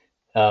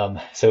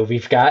 So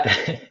we've got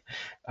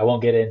I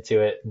won't get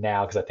into it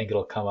now because I think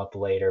it'll come up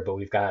later, but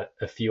we've got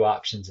a few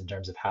options in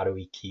terms of how do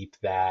we keep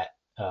that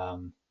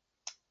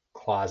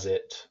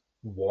closet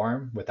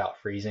warm without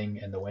freezing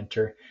in the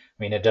winter.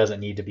 I mean, it doesn't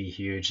need to be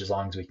huge. As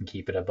long as we can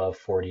keep it above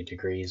 40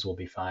 degrees, we'll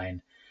be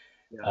fine.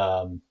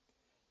 Yeah.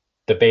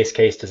 The base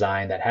case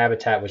design, that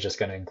Habitat was just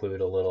going to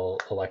include a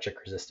little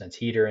electric resistance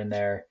heater in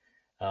there.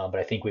 but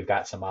I think we've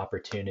got some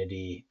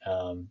opportunity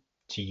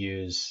to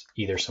use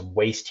either some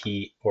waste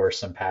heat or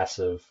some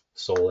passive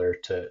solar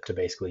to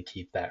basically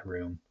keep that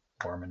room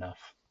warm enough.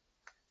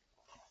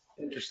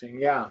 Interesting.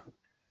 Yeah.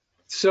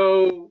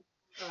 So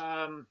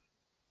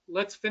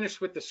let's finish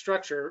with the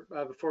structure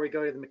before we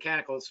go to the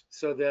mechanicals.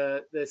 So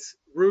this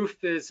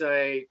roof is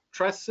a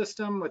truss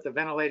system with a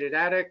ventilated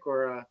attic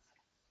or a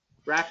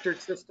raftered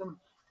system.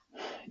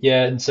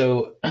 Yeah, and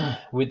so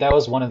that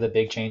was one of the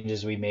big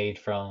changes we made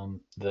from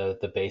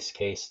the base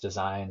case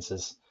designs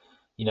is,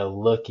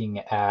 looking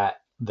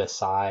at the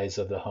size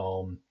of the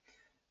home,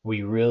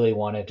 we really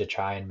wanted to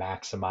try and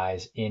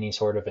maximize any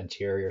sort of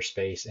interior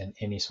space and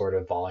any sort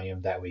of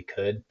volume that we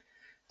could.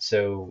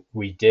 So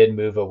we did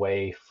move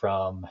away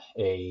from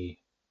a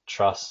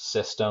truss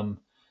system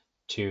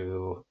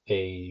to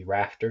a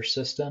rafter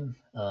system.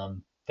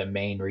 The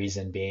main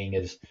reason being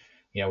is,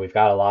 we've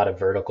got a lot of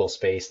vertical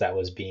space that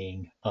was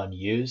being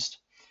unused.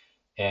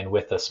 And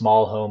with a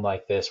small home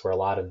like this, where a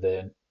lot of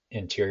the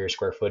interior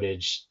square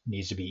footage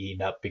needs to be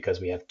eaten up because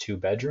we have 2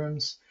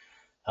 bedrooms,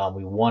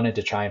 we wanted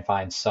to try and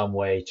find some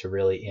way to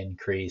really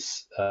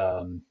increase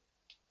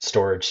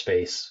storage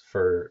space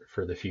for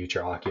the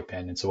future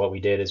occupant. And so what we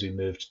did is we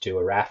moved to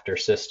a rafter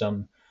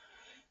system,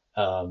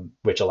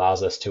 which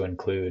allows us to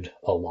include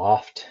a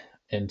loft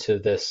into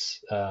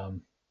this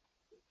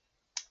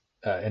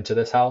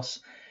house.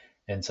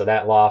 And so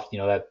that loft,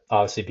 that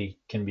obviously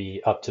can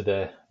be up to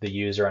the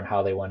user on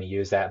how they want to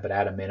use that, but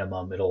at a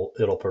minimum,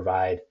 it'll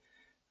provide,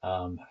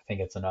 I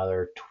think it's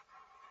another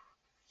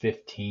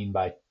 15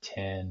 by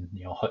 10,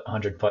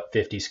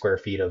 150 square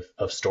feet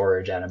of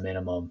storage at a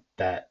minimum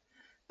that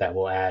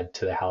will add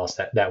to the house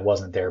that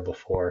wasn't there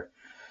before.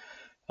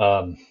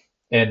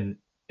 And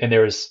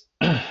there was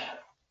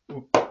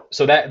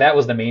so that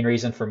was the main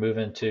reason for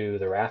moving to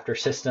the rafter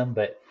system.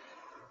 But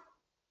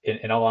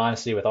in all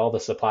honesty, with all the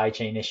supply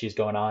chain issues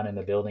going on in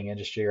the building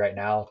industry right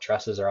now,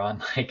 trusses are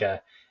on like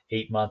a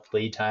 8-month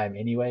lead time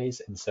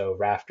anyways. And so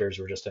rafters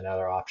were just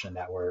another option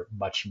that were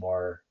much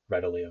more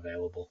readily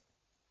available.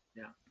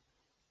 Yeah.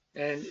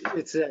 And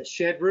it's a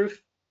shed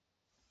roof?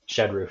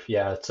 Shed roof.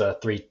 Yeah. It's a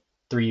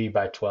 3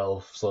 by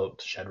 12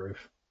 sloped shed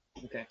roof.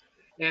 Okay.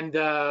 And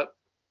the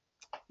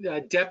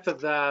depth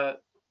of the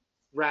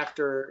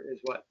rafter is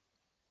what?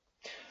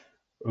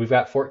 We've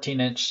got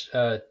 14-inch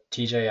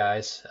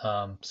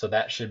TJIs, so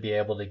that should be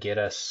able to get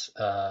us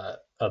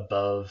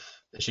above.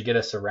 It should get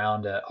us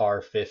around a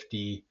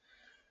R50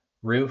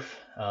 roof.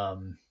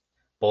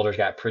 Boulder's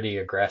got pretty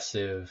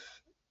aggressive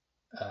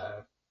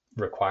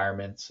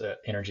requirements,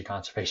 energy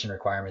conservation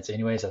requirements.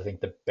 Anyways, I think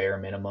the bare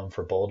minimum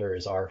for Boulder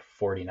is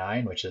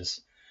R49, which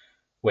is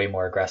way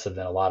more aggressive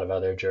than a lot of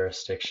other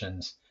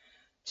jurisdictions.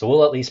 So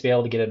we'll at least be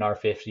able to get an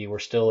R50. We're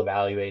still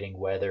evaluating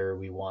whether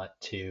we want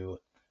to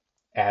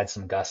add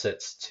some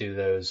gussets to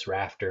those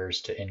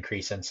rafters to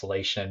increase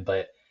insulation.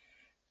 But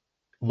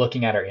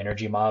looking at our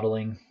energy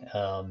modeling,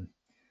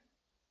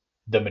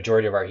 the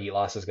majority of our heat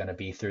loss is going to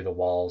be through the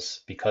walls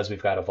because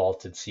we've got a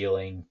vaulted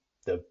ceiling.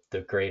 The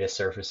greatest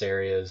surface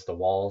area is the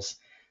walls.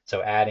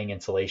 So adding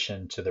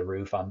insulation to the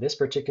roof on this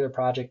particular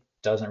project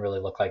doesn't really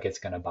look like it's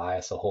going to buy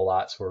us a whole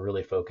lot. So we're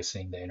really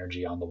focusing the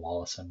energy on the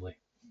wall assembly.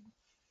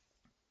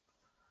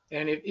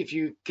 And if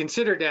you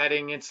considered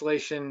adding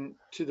insulation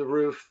to the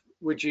roof,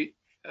 would you,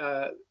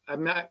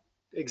 I'm not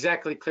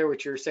exactly clear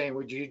what you're saying.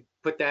 Would you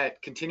put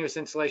that continuous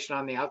insulation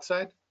on the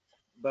outside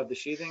above the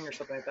sheathing or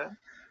something like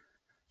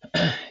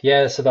that?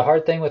 Yeah, so the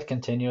hard thing with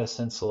continuous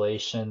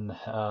insulation,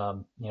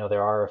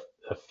 there are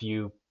a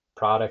few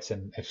products,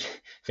 and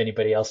if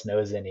anybody else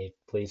knows any,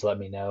 please let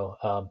me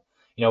know.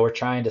 We're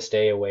trying to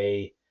stay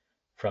away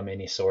from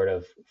any sort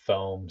of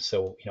foam.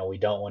 So, we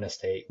don't want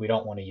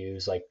to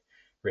use like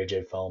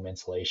rigid foam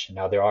insulation.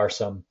 Now there are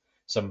some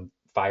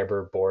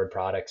fiber board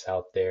products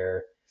out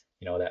there,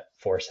 that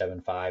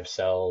 475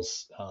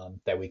 sells,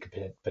 that we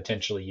could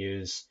potentially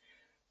use.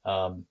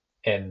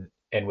 And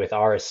with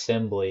our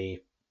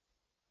assembly,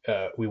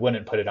 we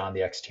wouldn't put it on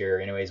the exterior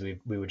anyways.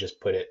 We would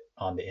just put it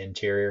on the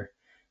interior,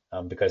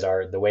 because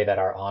the way that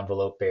our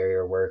envelope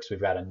barrier works,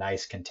 we've got a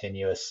nice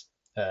continuous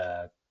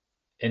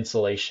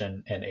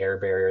insulation and air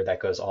barrier that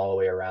goes all the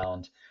way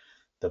around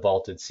the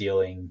vaulted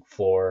ceiling,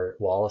 floor,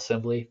 wall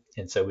assembly.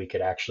 And so we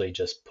could actually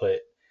just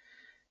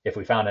if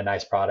we found a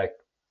nice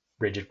product,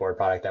 rigid board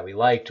product that we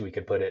liked, we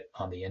could put it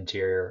on the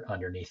interior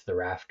underneath the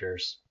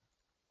rafters.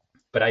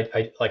 But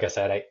I like I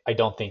said, I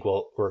don't think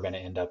we're going to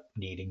end up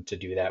needing to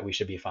do that. We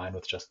should be fine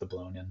with just the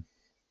blown in.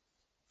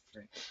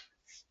 Right.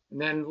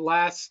 And then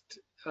last,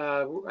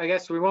 I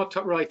guess we won't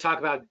really talk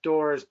about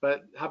doors,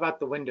 but how about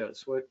the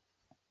windows? What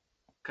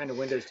kind of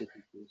windows did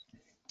you use?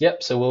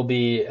 Yep. So we'll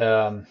be,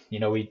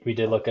 we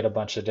did look at a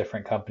bunch of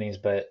different companies,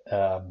 but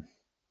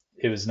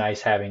it was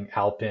nice having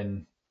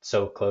Alpin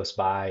so close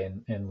by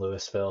in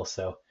Louisville.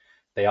 So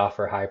they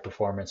offer high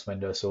performance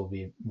windows. So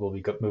we'll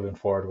be moving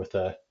forward with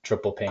a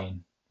triple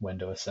pane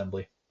window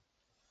assembly.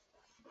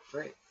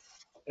 Great.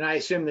 And I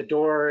assume the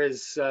door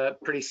is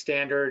pretty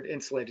standard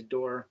insulated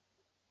door.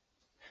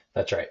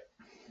 That's right.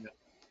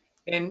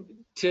 And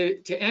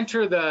To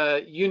enter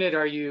the unit,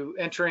 are you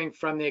entering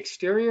from the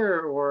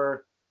exterior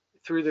or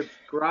through the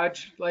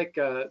garage, like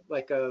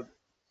a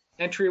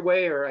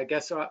entryway, or I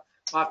guess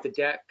off the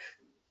deck?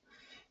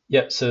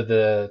 Yep. So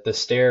the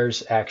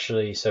stairs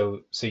actually,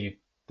 so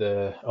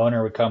the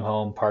owner would come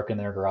home, park in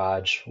their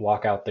garage,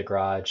 walk out the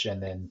garage,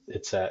 and then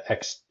it's a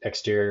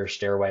exterior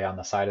stairway on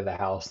the side of the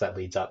house that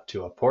leads up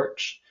to a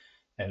porch,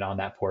 and on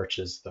that porch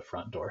is the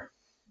front door.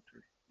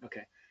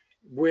 Okay.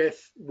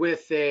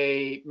 With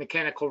a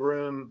mechanical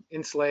room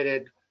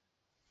insulated,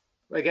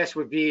 I guess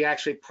would be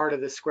actually part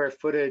of the square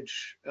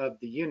footage of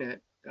the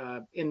unit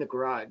in the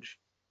garage,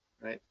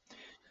 right?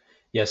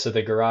 Yeah. So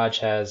the garage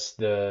has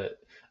the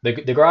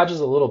garage is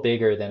a little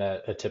bigger than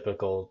a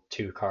typical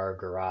two-car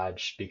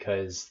garage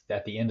because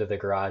at the end of the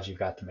garage you've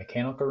got the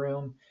mechanical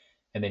room,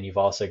 and then you've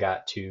also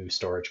got two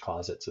storage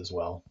closets as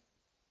well.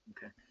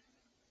 Okay.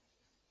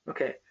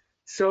 Okay.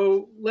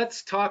 So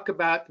let's talk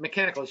about the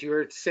mechanicals. You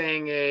were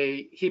saying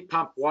a heat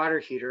pump water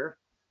heater,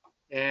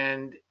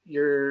 and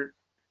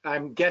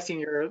I'm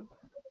guessing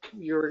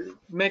you're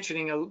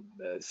mentioning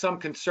some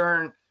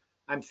concern.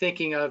 I'm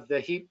thinking of the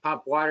heat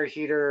pump water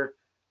heater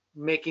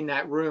making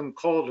that room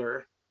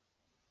colder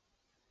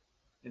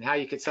and how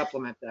you could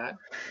supplement that.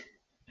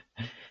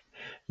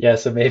 Yeah,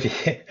 so maybe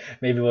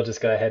maybe we'll just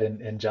go ahead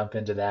and jump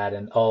into that,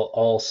 and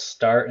I'll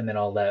start, and then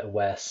I'll let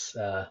Wes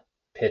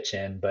pitch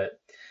in. But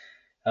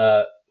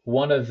uh,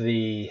 one of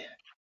the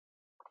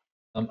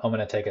I'm going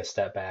to take a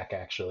step back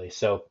actually.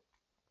 So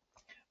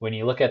when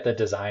you look at the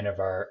design of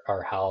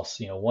our house,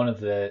 one of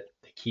the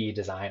key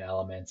design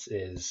elements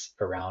is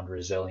around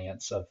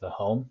resilience of the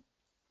home.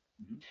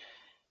 Mhm.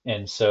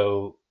 And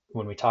so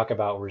when we talk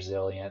about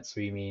resilience,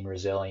 we mean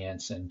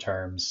resilience in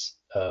terms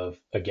of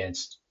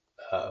against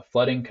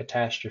flooding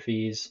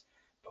catastrophes,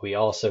 but we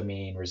also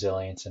mean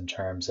resilience in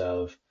terms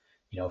of,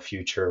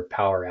 future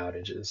power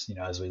outages.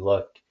 As we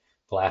look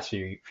the last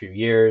few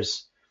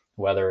years,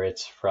 whether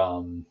it's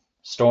from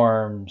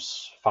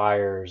storms,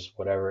 fires,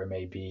 whatever it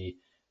may be,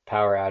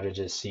 power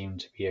outages seem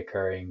to be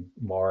occurring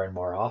more and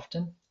more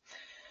often.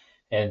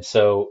 And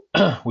so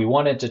we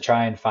wanted to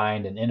try and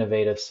find an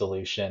innovative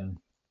solution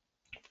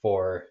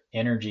for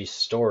energy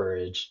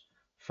storage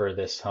for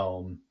this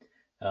home,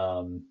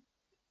 um,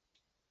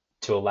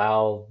 to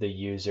allow the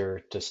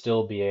user to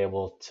still be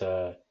able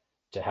to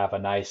have a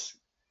nice,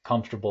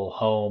 comfortable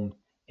home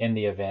in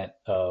the event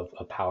of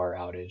a power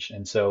outage.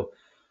 And so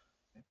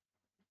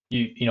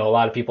a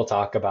lot of people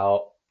talk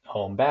about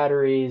home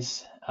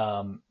batteries,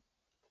 and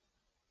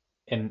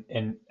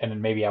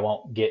maybe I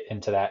won't get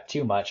into that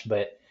too much,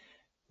 but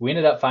we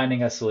ended up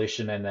finding a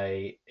solution in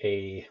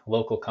a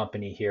local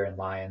company here in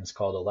Lyons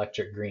called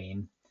Electric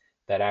Green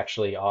that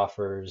actually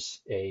offers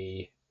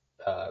a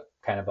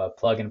kind of a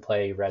plug and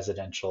play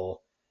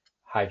residential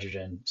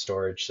hydrogen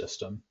storage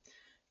system.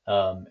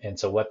 And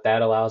so what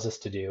that allows us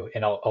to do,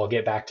 and I'll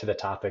get back to the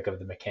topic of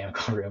the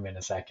mechanical room in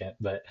a second,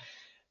 but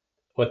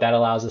what that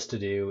allows us to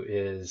do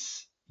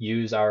is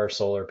use our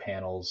solar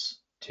panels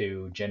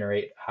to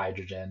generate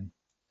hydrogen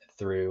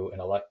through an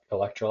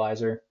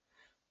electrolyzer,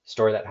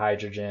 store that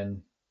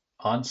hydrogen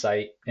on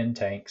site in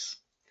tanks,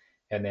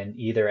 and then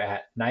either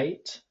at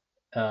night,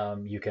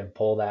 you can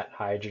pull that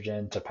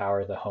hydrogen to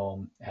power the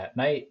home at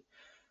night,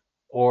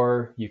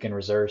 or you can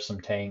reserve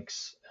some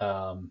tanks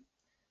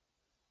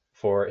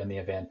for in the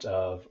event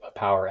of a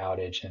power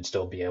outage and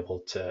still be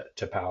able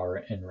to power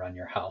and run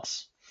your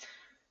house.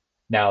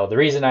 Now, the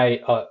reason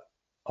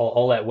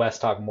I'll let Wes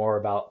talk more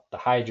about the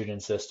hydrogen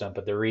system,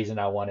 but the reason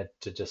I wanted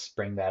to just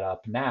bring that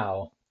up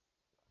now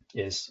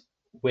is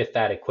with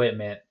that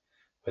equipment,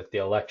 with the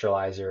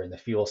electrolyzer and the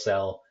fuel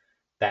cell,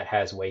 that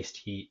has waste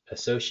heat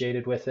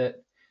associated with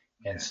it.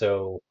 And Okay.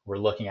 so we're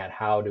looking at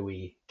how do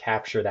we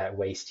capture that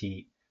waste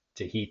heat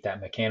to heat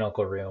that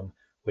mechanical room,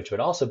 which would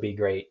also be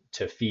great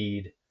to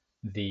feed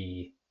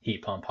the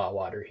heat pump hot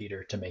water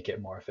heater to make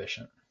it more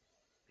efficient.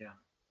 Yeah.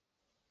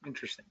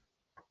 Interesting.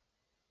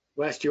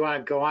 Wes, do you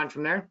want to go on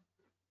from there?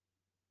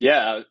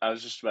 Yeah, I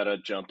was just about to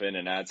jump in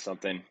and add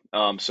something.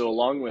 So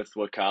along with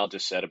what Kyle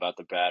just said about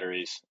the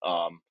batteries,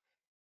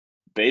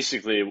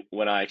 basically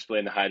when I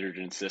explain the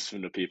hydrogen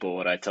system to people,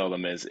 what I tell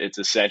them is it's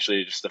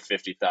essentially just a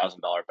 $50,000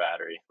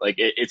 battery. Like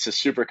it's a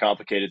super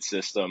complicated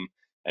system,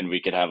 and we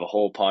could have a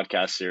whole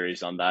podcast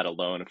series on that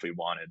alone if we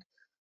wanted.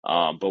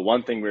 But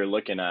one thing we were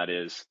looking at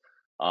is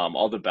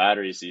all the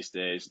batteries these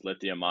days,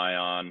 lithium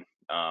ion.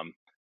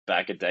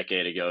 Back a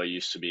decade ago, it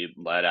used to be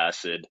lead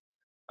acid.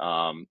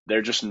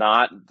 They're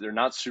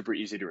not super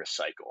easy to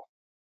recycle.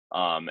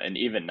 And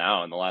even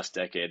now, in the last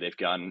decade, they've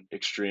gotten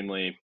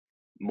extremely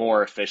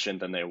more efficient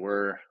than they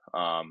were,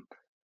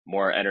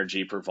 more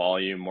energy per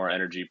volume, more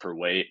energy per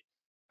weight.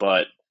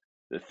 But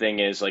the thing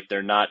is, like,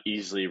 they're not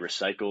easily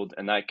recycled,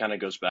 and that kind of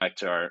goes back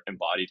to our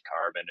embodied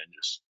carbon and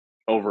just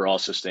overall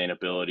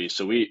sustainability.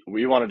 So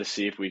we wanted to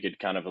see if we could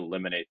kind of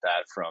eliminate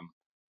that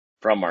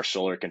from our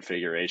solar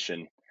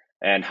configuration,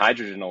 and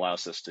hydrogen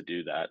allows us to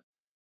do that.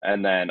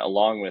 And then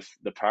along with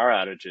the power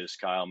outages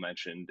Kyle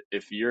mentioned,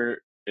 if you're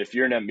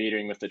net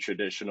metering with the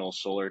traditional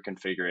solar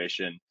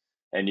configuration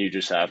and you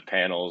just have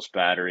panels,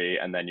 battery,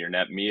 and then your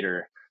net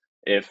meter,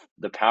 if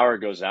the power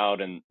goes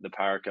out and the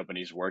power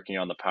company's working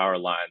on the power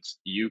lines,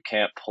 you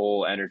can't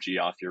pull energy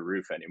off your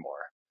roof anymore.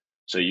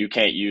 So you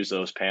can't use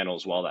those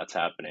panels while that's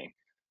happening.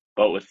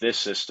 But with this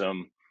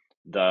system,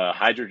 the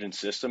hydrogen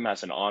system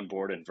has an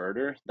onboard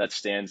inverter that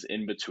stands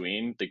in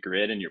between the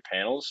grid and your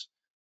panels.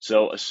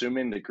 So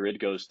assuming the grid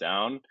goes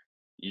down,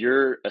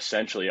 you're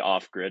essentially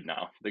off grid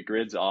now. The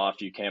grid's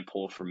off, you can't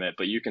pull from it,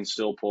 but you can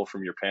still pull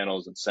from your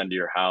panels and send to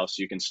your house.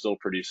 You can still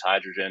produce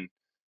hydrogen.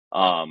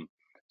 Um,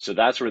 so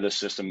that's where the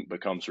system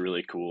becomes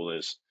really cool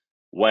is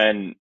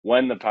when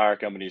the power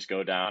companies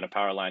go down, a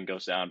power line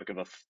goes down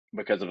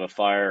because of a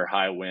fire or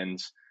high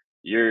winds,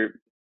 you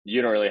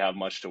don't really have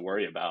much to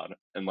worry about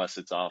unless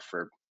it's off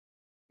for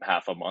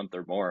half a month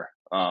or more.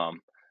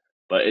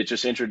 But it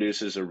just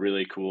introduces a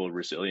really cool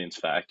resilience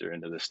factor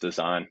into this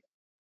design.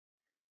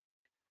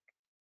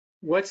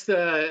 What's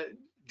the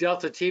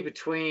delta T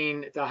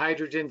between the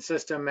hydrogen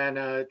system and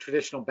a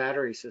traditional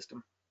battery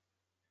system?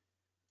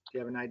 Do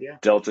you have an idea?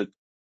 Delta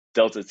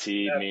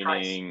T Price,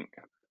 meaning,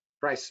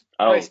 price,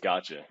 oh, price.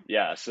 gotcha.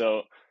 Yeah,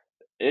 so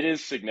it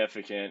is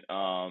significant.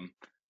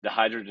 The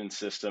hydrogen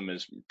system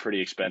is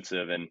pretty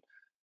expensive, and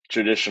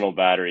traditional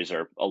batteries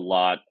are a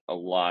lot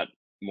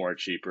more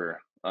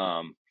cheaper.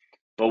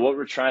 But what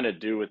we're trying to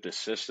do with this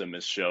system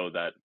is show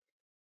that,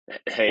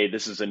 hey,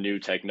 this is a new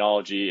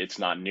technology. It's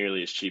not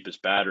nearly as cheap as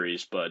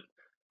batteries, but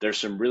there's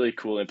some really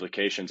cool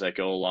implications that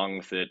go along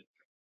with it.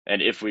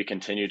 And if we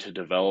continue to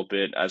develop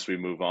it as we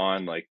move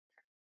on, like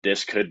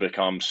this could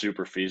become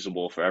super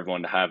feasible for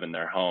everyone to have in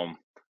their home.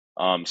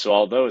 So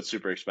although it's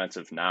super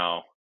expensive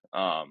now,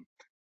 um,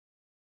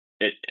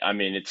 I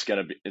mean, it's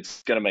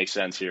gonna make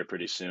sense here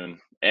pretty soon.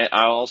 And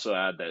I'll also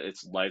add that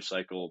its life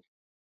cycle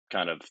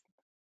kind of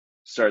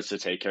starts to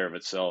take care of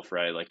itself,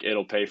 right? Like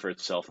it'll pay for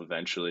itself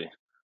eventually.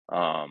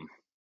 Um,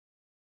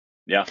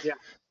 yeah. Yeah,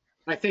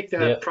 I think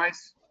the Yeah.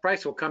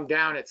 price will come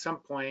down at some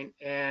point,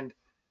 and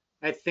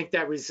I think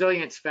that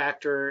resilience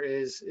factor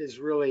is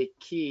really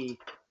key.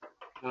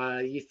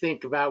 You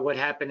think about what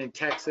happened in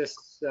Texas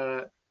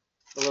a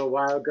little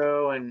while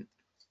ago, and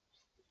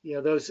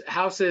those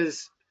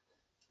houses,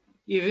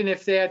 even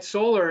if they had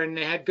solar and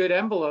they had good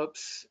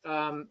envelopes,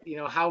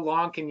 how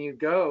long can you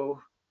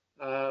go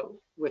uh,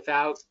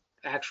 without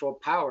actual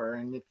power?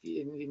 And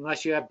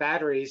unless you have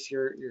batteries,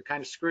 you're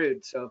kind of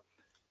screwed. So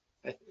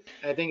I,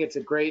 I think it's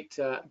a great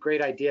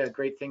idea, a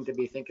great thing to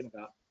be thinking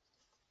about.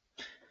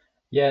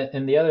 Yeah,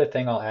 and the other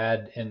thing I'll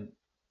add, and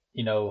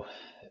you know,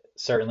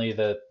 certainly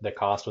the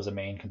cost was a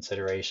main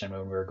consideration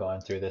when we were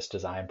going through this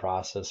design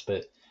process,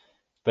 but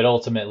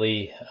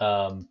ultimately,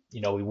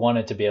 we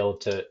wanted to be able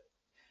to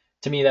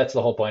me, that's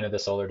the whole point of the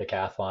solar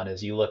decathlon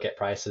is you look at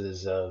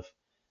prices of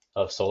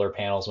solar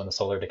panels when the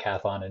solar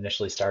decathlon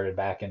initially started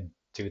back in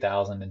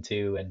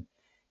 2002,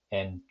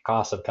 and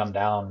costs have come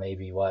down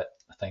maybe what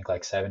I think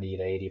like 70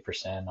 to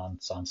 80%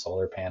 on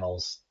solar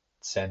panels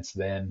since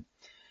then.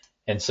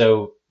 And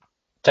so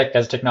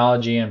as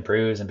technology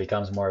improves and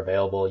becomes more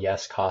available,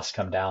 yes, costs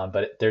come down,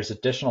 but there's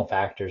additional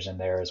factors in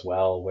there as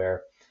well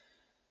where,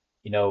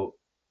 you know,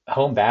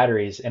 home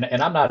batteries, and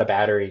I'm not a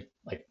battery,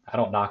 like I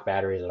don't knock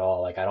batteries at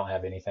all. Like I don't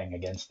have anything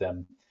against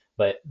them,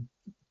 but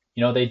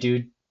they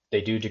do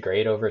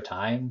degrade over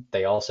time.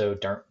 They also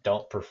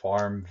don't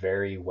perform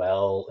very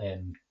well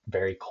in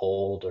very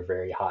cold or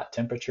very hot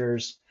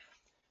temperatures.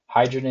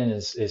 Hydrogen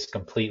is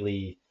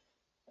completely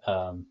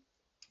um,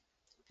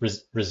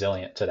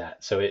 resilient to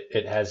that. So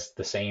it has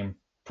the same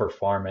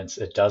performance.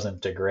 It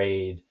doesn't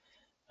degrade.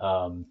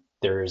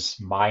 There's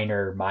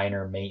minor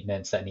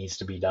maintenance that needs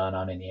to be done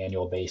on an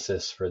annual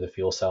basis for the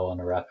fuel cell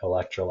and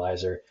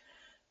electrolyzer.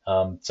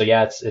 So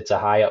yeah, it's a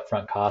high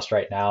upfront cost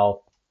right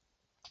now,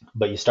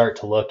 but you start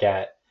to look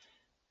at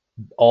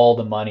all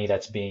the money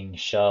that's being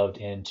shoved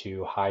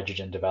into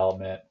hydrogen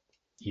development,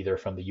 either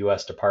from the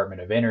U.S.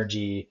 Department of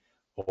Energy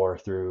or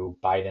through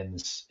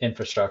Biden's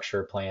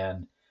infrastructure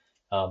plan.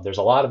 There's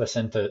a lot of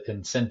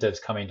incentives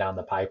coming down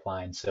the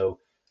pipeline. So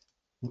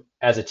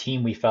as a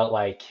team, we felt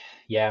like,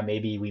 yeah,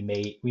 maybe we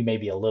may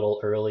be a little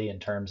early in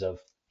terms of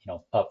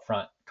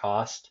upfront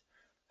cost,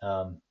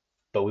 um,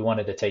 but we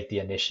wanted to take the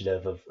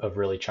initiative of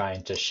really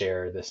trying to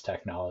share this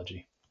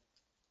technology.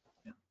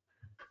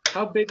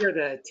 How big are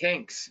the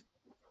tanks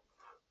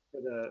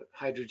for the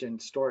hydrogen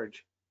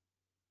storage?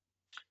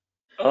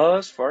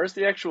 As far as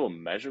the actual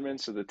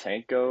measurements of the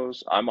tank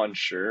goes, I'm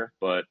unsure,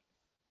 but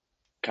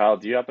Kyle,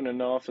 do you happen to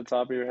know off the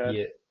top of your head?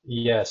 Yeah,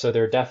 yeah. So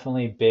they're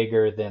definitely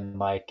bigger than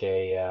like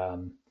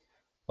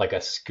a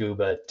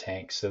scuba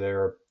tank.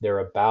 So they're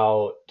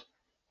about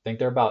I think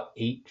they're about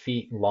 8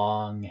 feet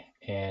long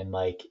and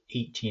like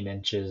 18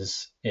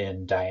 inches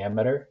in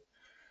diameter.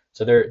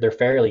 So they're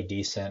fairly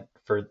decent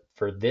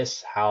for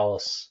this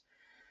house.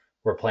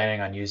 We're planning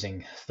on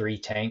using 3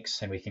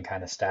 tanks, and we can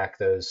kind of stack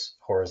those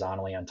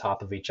horizontally on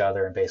top of each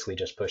other and basically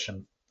just push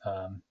them.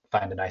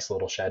 Find a nice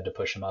little shed to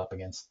push them up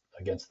against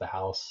the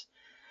house.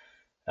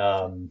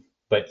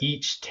 But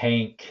each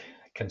tank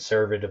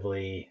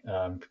conservatively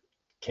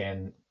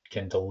can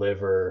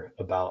deliver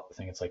about I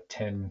think it's like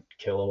 10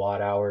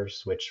 kilowatt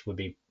hours, which would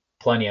be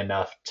plenty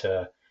enough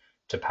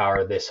to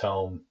power this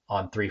home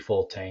on 3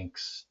 full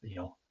tanks,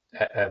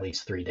 at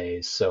least 3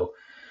 days. So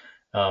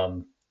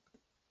um,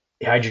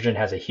 hydrogen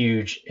has a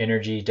huge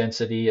energy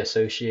density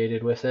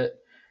associated with it.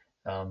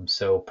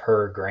 So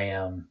per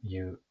gram,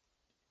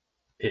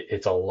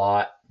 it's a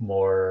lot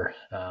more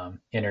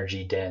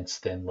energy dense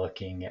than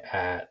looking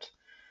at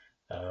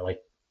like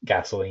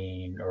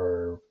gasoline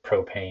or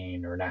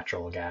propane or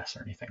natural gas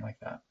or anything like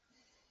that.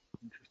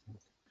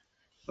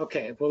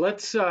 Okay, well,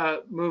 let's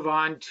move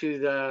on to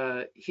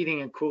the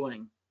heating and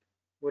cooling.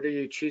 What are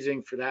you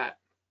choosing for that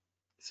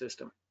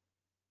system?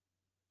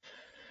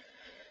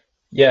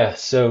 Yeah,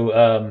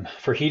 so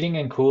for heating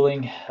and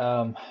cooling,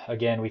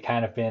 again, we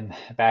kind of been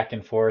back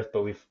and forth,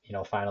 but we've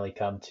finally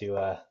come to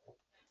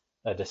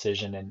a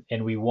decision,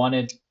 and we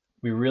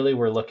really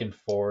were looking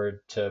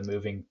forward to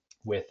moving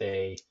with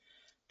a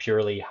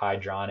purely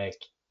hydronic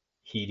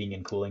heating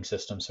and cooling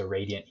system, so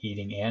radiant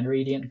heating and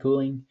radiant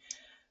cooling.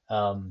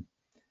 Um,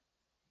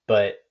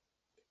 but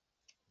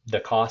the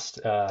cost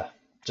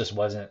just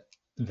wasn't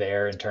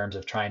there in terms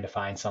of trying to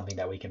find something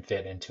that we can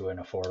fit into an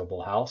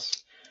affordable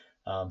house.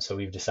 So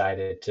we've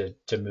decided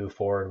to move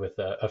forward with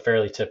a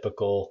fairly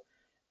typical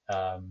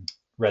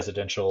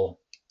residential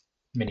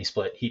mini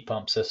split heat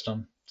pump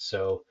system.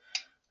 So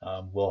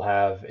we'll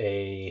have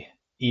a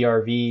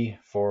ERV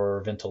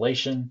for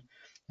ventilation,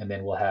 and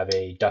then we'll have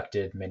a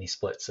ducted mini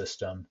split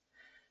system.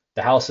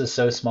 The house is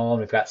so small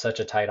and we've got such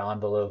a tight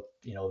envelope,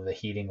 the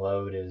heating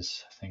load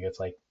is, I think it's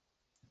like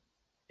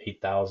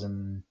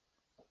 8,000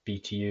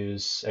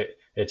 BTUs.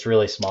 It's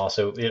really small.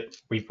 So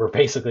we're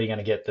basically going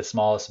to get the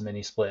smallest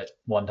mini split,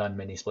 1 ton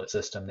mini split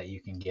system that you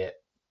can get.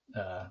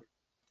 Uh,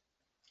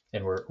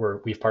 and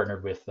we've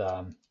partnered with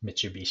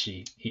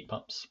Mitsubishi heat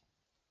pumps.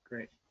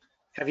 Great.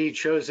 Have you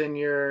chosen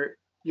you're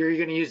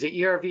going to use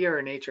the ERV or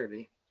an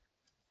HRV?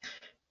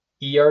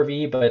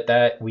 ERV, but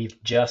that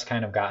we've just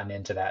kind of gotten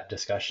into that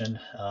discussion.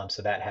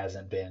 So that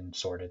hasn't been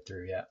sorted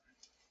through yet.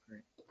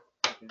 Great.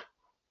 Okay.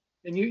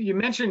 And you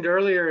mentioned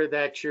earlier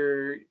that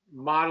you're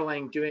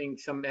doing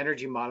some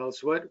energy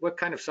models. What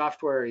kind of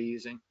software are you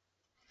using?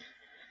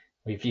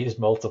 We've used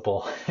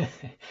multiple.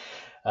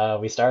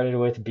 We started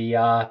with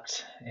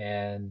Beopt,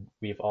 and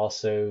we've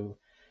also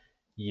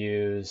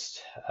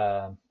used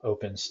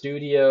Open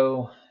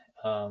Studio.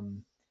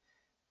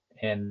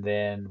 And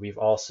then we've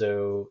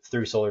also,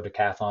 through Solar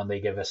Decathlon, they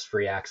give us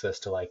free access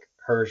to like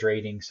HERS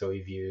ratings. So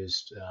we've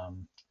used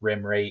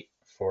RimRate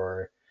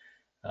for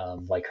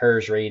like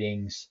HERS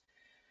ratings.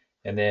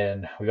 And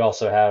then we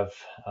also have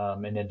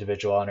an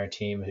individual on our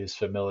team who's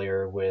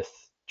familiar with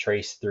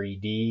Trace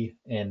 3D.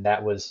 And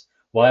that's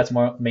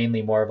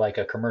mainly more of like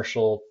a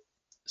commercial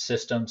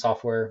system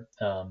software.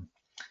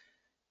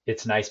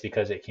 It's nice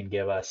because it can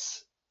give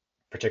us,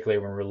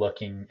 particularly when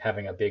we're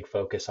having a big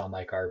focus on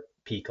like our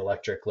peak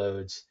electric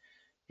loads,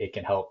 it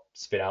can help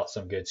spit out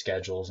some good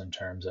schedules in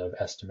terms of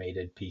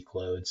estimated peak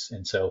loads.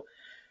 And so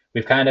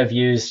we've kind of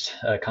used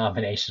a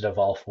combination of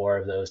all four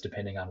of those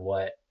depending on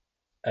what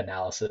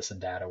analysis and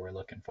data we're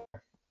looking for.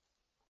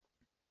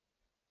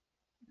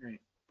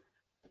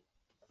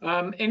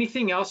 Right.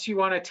 Anything else you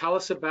want to tell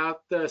us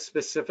about the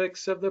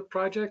specifics of the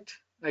project?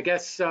 I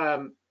guess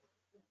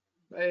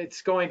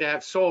it's going to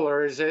have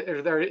solar. Is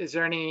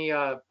there any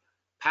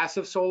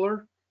passive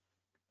solar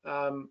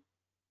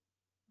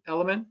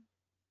element?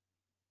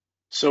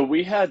 So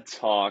we had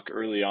talk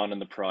early on in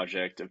the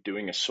project of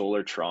doing a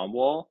solar trom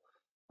wall,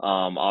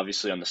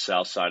 obviously on the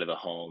south side of the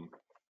home.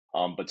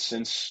 But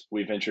since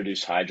we've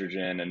introduced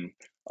hydrogen and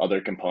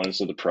other components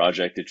of the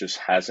project, it just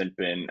hasn't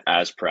been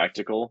as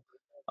practical.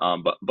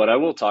 But I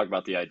will talk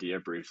about the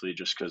idea briefly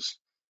just because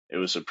it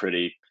was a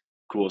pretty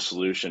cool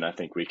solution I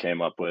think we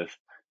came up with.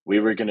 We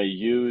were going to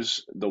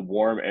use the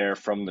warm air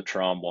from the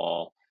trom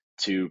wall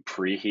to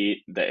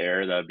preheat the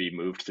air that would be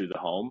moved through the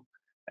home,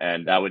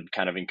 and that would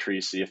kind of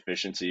increase the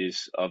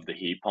efficiencies of the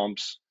heat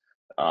pumps.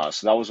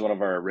 So that was one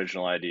of our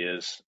original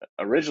ideas.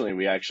 Originally,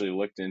 we actually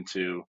looked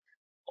into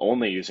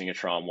only using a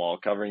trom wall,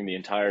 covering the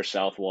entire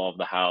south wall of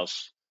the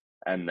house,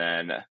 and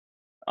then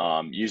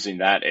using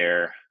that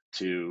air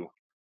to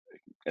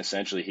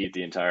essentially heat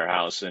the entire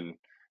house. And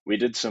we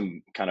did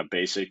some kind of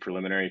basic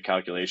preliminary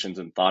calculations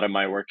and thought it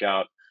might work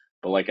out.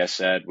 But like I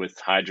said, with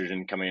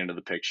hydrogen coming into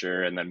the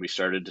picture, and then we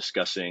started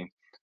discussing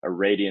a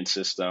radiant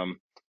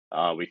system,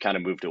 we kind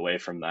of moved away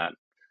from that.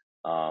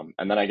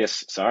 And then I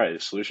guess, sorry, the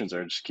solutions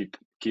are just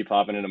keep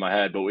popping into my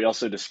head. But we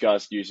also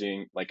discussed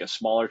using like a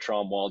smaller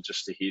trom wall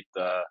just to heat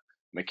the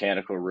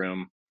mechanical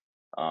room.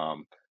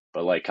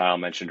 But like Kyle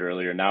mentioned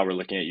earlier, now we're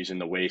looking at using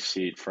the waste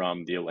heat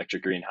from the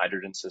electric green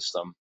hydrogen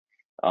system.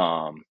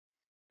 Um,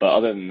 but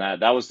other than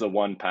that, that was the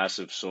one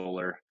passive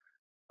solar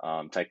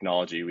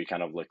technology we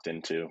kind of looked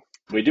into.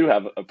 We do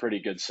have a pretty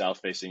good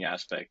south-facing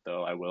aspect,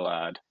 though, I will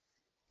add.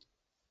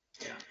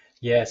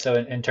 Yeah, so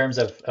in terms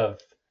of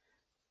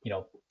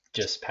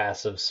just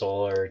passive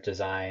solar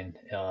design,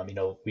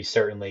 we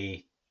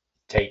certainly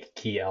take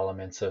key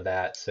elements of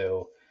that.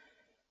 So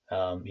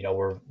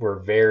We're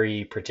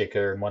very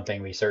particular. And one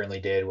thing we certainly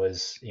did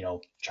was,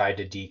 tried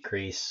to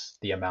decrease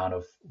the amount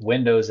of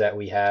windows that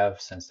we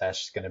have, since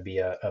that's going to be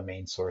a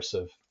main source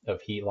of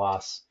heat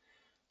loss.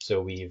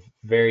 So we've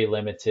very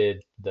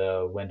limited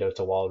the window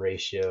to wall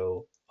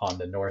ratio on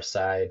the north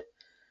side.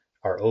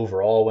 Our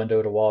overall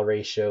window to wall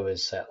ratio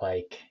is at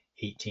like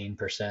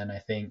 18%, I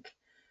think.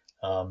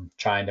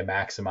 Trying to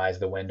maximize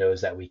the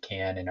windows that we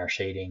can and our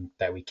shading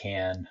that we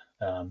can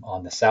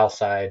on the south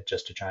side,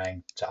 just to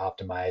trying to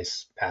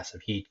optimize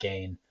passive heat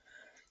gain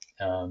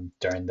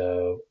during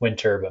the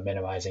winter, but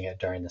minimizing it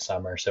during the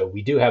summer. So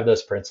we do have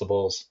those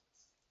principles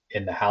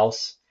in the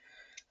house.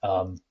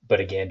 But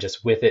again,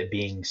 just with it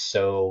being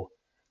so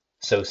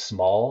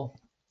small,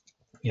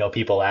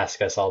 people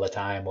ask us all the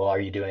time, well, are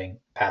you doing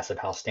passive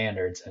house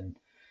standards? And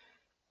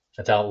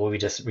I tell them, well,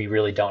 we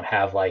really don't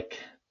have like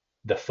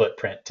the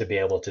footprint to be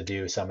able to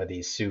do some of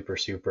these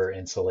super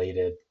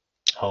insulated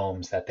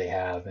homes that they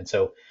have. And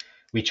so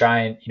we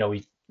try and,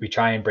 we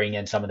try and bring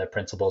in some of the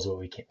principles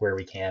where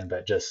we can,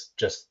 but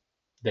just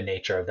the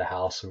nature of the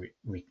house,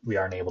 we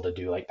aren't able to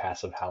do like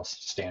passive house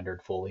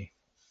standard fully.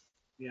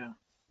 Yeah.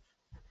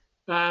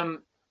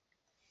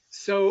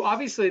 So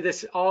obviously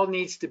this all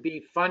needs to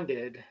be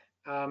funded.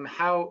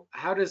 How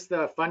does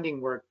the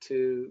funding work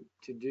to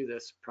do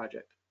this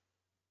project?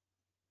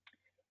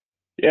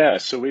 Yeah,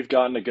 so we've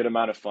gotten a good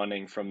amount of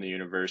funding from the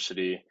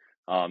university,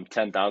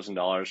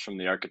 $10,000 from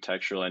the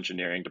architectural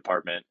engineering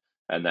department,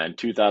 and then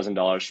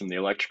 $2,000 from the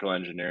electrical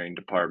engineering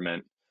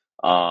department.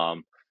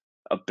 Um,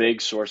 a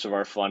big source of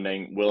our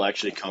funding will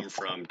actually come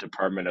from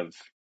Department of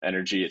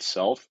Energy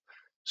itself.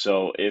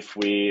 So if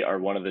we are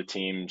one of the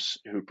teams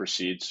who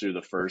proceeds through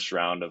the first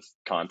round of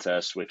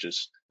contests, which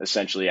is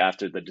essentially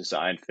after the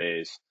design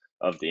phase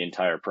of the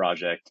entire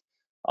project,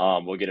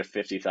 we'll get a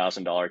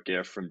 $50,000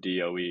 gift from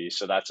DOE.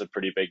 So that's a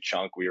pretty big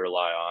chunk we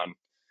rely on.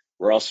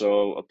 We're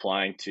also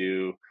applying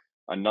to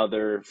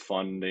another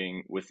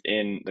funding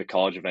within the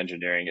College of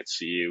Engineering at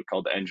CU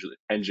called the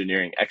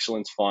Engineering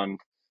Excellence Fund.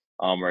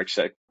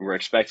 We're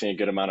expecting a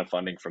good amount of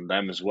funding from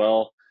them as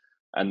well.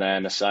 And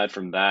then aside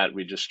from that,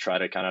 we just try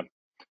to kind of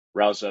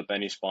rouse up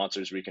any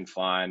sponsors we can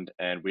find.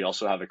 And we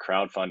also have a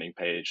crowdfunding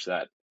page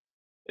that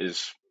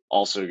is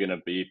also going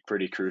to be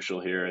pretty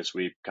crucial here as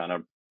we kind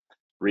of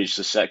reach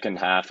the second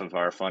half of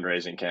our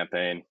fundraising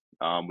campaign.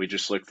 We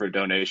just look for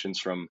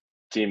donations from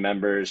team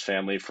members,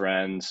 family,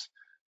 friends,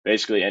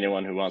 basically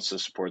anyone who wants to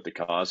support the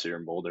cause here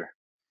in Boulder.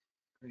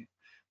 Great.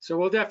 So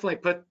we'll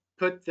definitely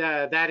put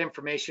that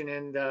information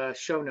in the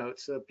show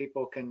notes so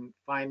people can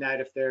find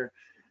that if they're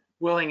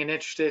willing and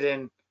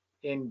interested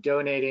in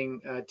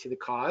donating to the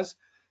cause.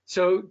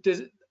 So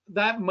does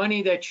that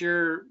money that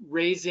you're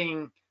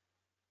raising,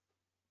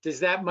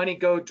 does that money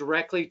go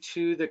directly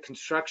to the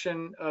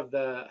construction of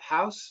the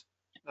house,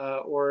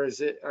 or is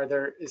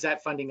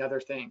that funding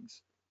other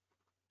things?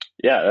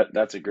 Yeah,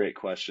 that's a great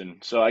question.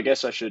 So I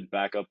guess I should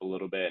back up a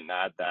little bit and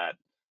add that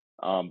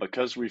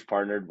because we've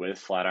partnered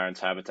with Flatirons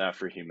Habitat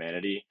for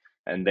Humanity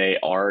and they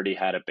already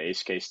had a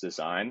base case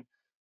design,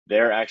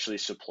 they're actually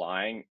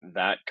supplying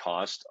that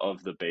cost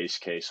of the base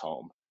case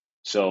home.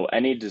 So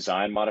any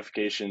design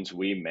modifications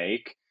we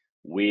make,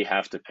 we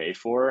have to pay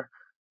for,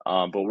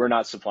 but we're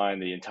not supplying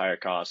the entire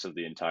cost of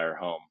the entire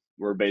home.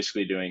 We're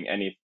basically doing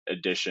any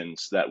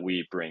additions that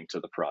we bring to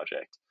the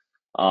project.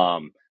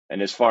 And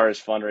as far as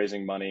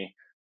fundraising money,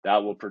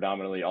 that will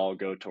predominantly all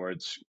go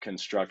towards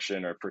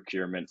construction or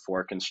procurement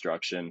for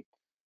construction,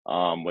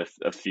 with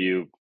a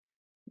few,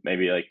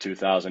 maybe like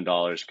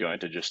 $2,000 going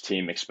to just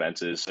team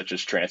expenses such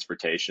as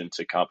transportation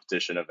to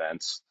competition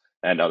events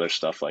and other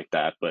stuff like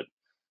that. But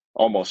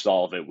almost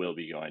all of it will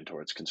be going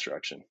towards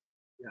construction.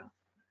 Yeah.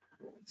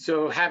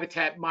 So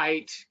Habitat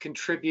might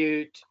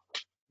contribute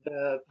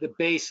the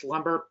base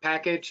lumber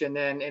package, and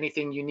then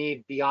anything you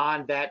need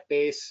beyond that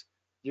base,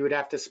 you would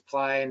have to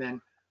supply. And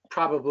then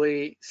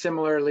probably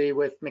similarly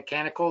with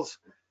mechanicals,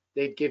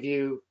 they'd give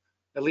you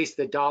at least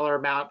the dollar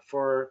amount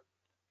for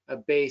a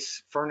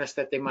base furnace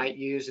that they might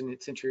use.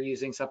 And since you're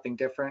using something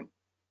different,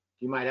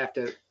 you might have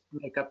to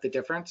make up the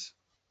difference.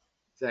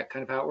 Is that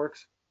kind of how it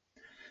works?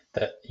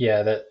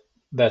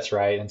 That's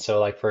right. And so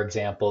like, for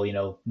example,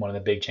 one of the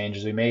big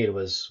changes we made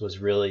was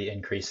really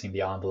increasing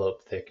the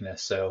envelope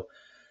thickness. So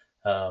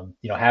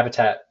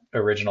Habitat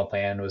original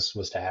plan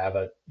was to have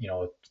a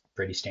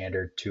pretty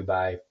standard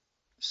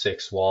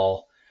 2x6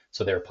 wall.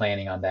 So they're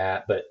planning on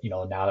that. But,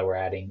 now that we're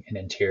adding an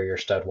interior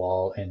stud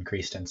wall,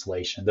 increased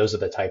insulation, those are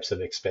the types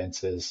of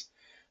expenses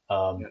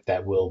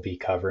that we'll be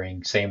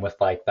covering. Same with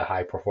like the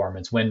high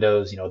performance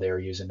windows, they were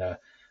using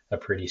a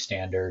pretty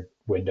standard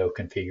window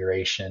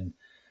configuration.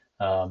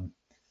 And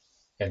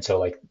so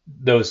like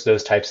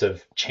those types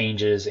of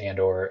changes and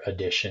or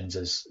additions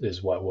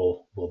is what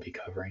we'll be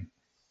covering.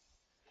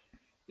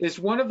 Is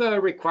one of the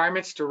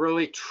requirements to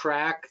really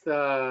track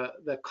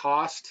the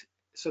cost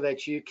so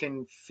that you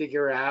can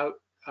figure out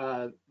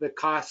the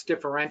cost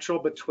differential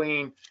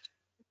between,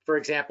 for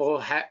example,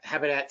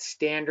 Habitat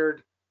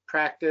standard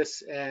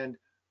practice and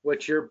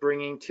what you're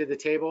bringing to the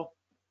table?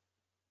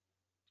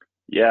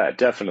 Yeah,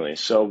 definitely.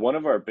 So one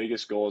of our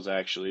biggest goals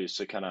actually is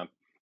to kind of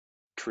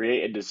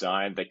create a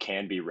design that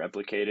can be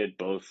replicated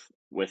both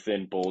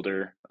within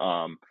Boulder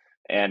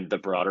and the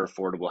broader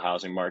affordable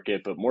housing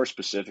market, but more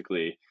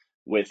specifically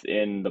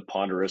within the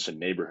Ponderosa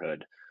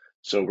neighborhood.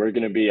 So we're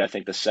going to be, I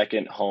think, the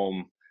second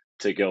home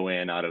to go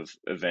in out of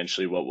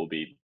eventually what will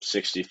be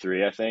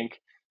 63, I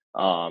think.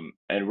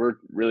 And we're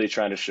really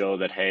trying to show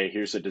that, hey,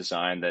 here's a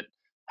design that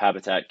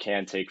Habitat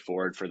can take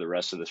forward for the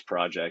rest of this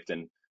project.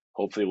 And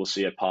hopefully we'll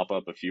see it pop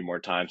up a few more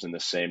times in the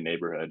same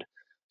neighborhood.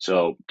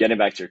 So getting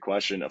back to your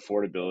question,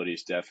 affordability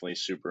is definitely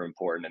super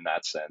important in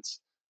that sense.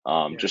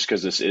 Yeah. Just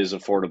because this is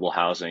affordable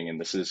housing and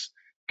this is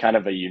kind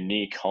of a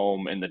unique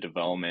home in the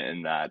development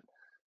in that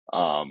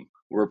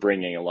we're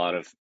bringing a lot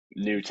of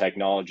new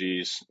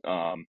technologies,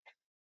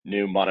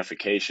 new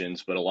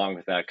modifications, but along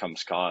with that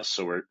comes cost.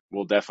 So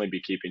we'll definitely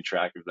be keeping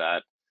track of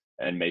that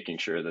and making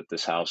sure that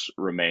this house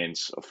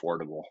remains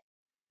affordable.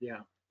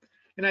 Yeah.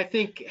 And I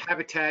think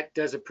Habitat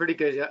does a pretty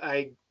good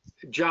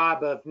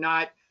job of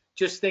not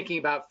just thinking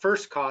about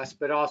first cost,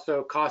 but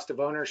also cost of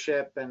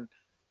ownership and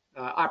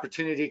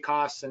opportunity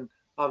costs and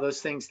all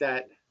those things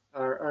that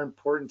are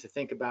important to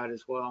think about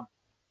as well.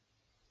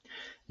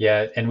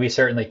 Yeah, and we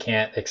certainly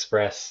can't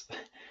express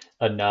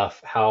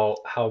enough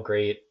how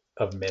great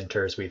of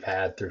mentors we've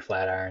had through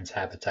Flatirons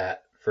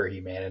Habitat for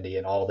Humanity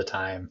and all the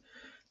time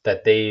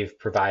that they've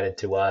provided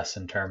to us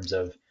in terms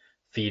of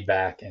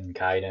feedback and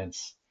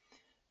guidance.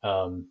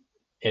 And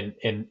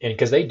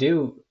because they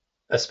do,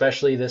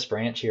 especially this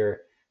branch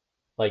here,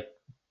 like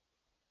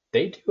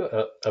they do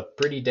a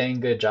pretty dang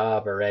good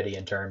job already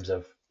in terms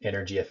of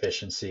energy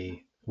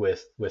efficiency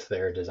with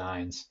their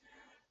designs.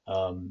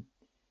 Um,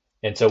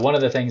 and so one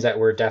of the things that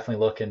we're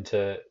definitely looking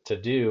to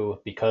do,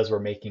 because we're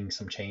making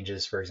some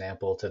changes, for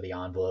example, to the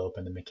envelope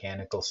and the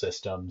mechanical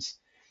systems,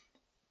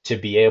 to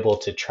be able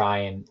to try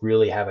and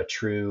really have a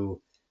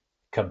true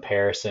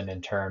comparison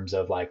in terms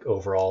of like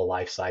overall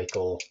life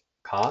cycle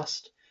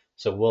cost.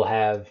 So we'll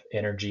have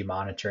energy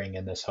monitoring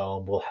in this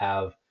home. We'll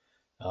have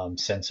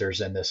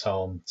sensors in this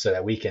home so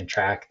that we can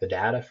track the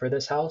data for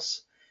this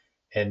house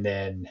and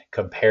then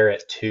compare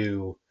it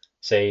to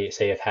say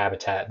if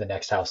Habitat, the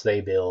next house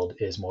they build,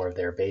 is more of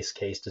their base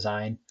case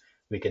design.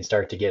 We can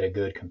start to get a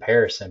good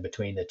comparison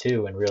between the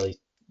two and really,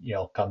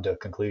 come to a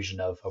conclusion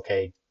of,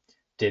 okay,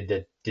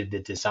 did the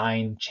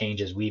design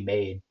changes we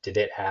made, did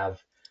it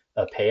have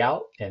a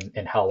payout,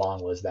 and how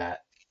long was that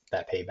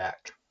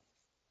payback?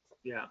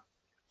 Yeah.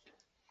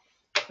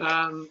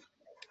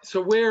 So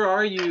where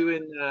are you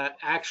in the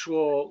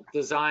actual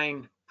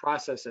design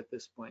process at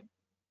this point?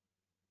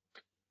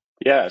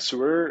 Yeah,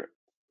 so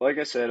like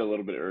I said a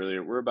little bit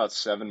earlier, we're about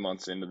 7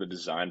 months into the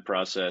design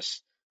process.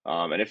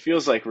 And it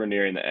feels like we're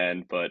nearing the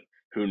end, but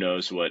who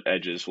knows what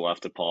edges we'll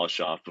have to polish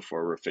off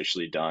before we're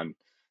officially done.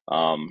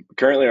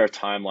 Currently, our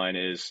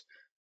timeline is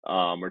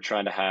we're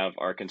trying to have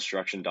our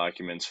construction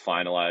documents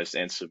finalized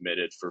and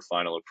submitted for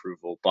final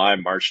approval by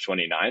March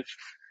 29th.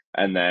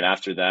 And then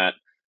after that,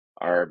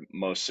 our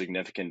most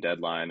significant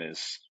deadline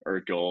or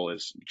goal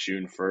is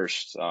June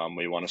 1st.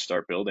 We want to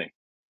start building.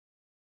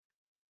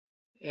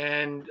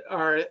 And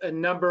are a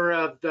number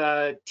of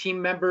the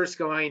team members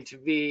going to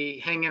be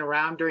hanging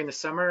around during the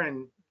summer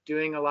and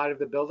doing a lot of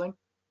the building?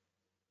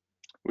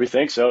 We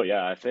think so,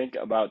 yeah. I think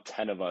about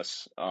 10 of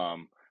us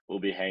will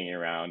be hanging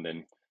around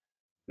and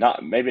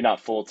maybe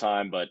not full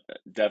time, but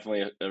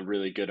definitely a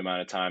really good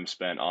amount of time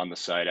spent on the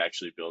site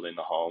actually building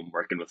the home,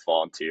 working with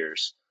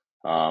volunteers.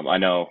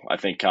 I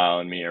think Kyle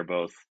and me are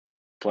both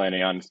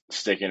planning on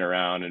sticking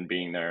around and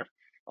being there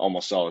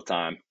almost all the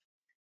time.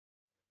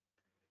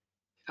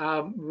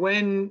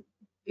 When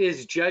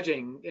is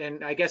judging?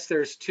 And I guess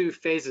there's two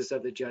phases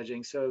of the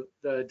judging. So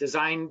the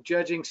design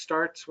judging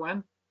starts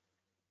when?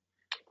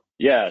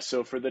 Yeah,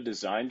 so for the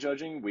design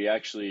judging, we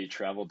actually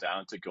travel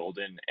down to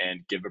Golden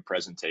and give a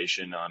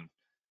presentation on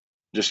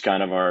just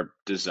kind of our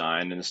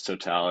design in its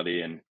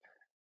totality. And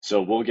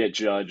so we'll get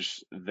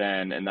judged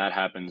then, and that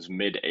happens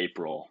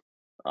mid-April.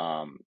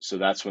 So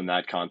that's when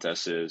that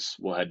contest is.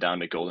 We'll head down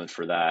to Golden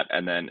for that.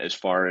 And then as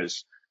far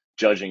as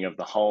judging of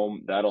the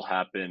home, that'll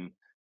happen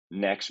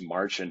next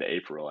March and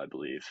April, I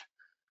believe.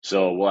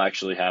 So we'll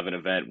actually have an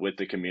event with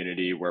the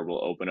community where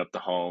we'll open up the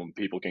home.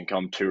 People can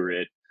come tour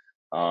it,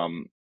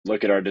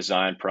 look at our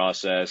design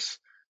process,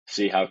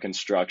 see how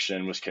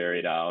construction was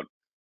carried out,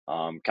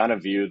 kind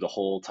of view the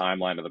whole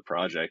timeline of the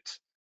project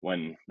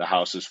when the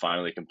house is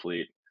finally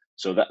complete.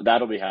 So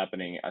that'll be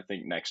happening, I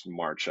think, next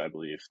March, I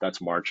believe.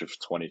 That's March of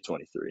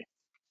 2023.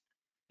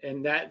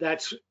 And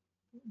that's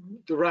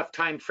the rough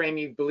time frame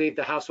you believe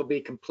the house will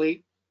be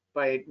complete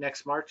by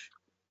next March?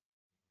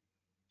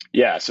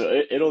 Yeah,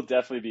 so it'll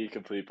definitely be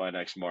complete by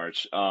next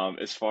March.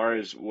 As far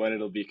as when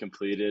it'll be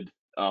completed,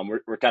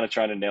 we're kind of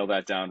trying to nail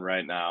that down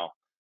right now.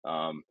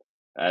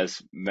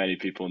 As many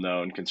people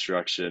know in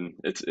construction,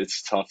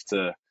 it's tough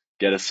to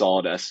get a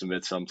solid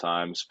estimate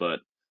sometimes,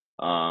 but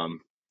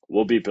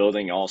we'll be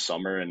building all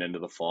summer and into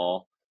the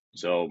fall.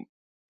 So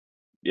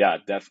yeah,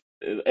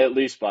 at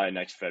least by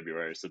next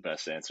February is the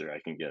best answer I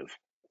can give.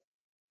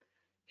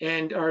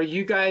 And are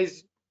you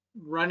guys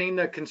running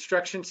the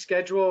construction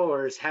schedule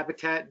or is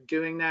Habitat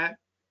doing that?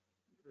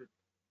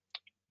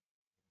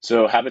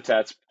 So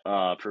Habitat's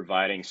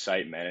providing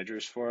site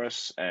managers for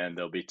us, and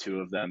there'll be two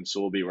of them.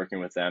 So we'll be working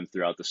with them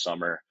throughout the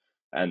summer,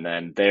 and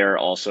then they're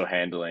also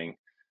handling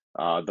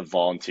the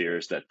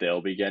volunteers that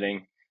they'll be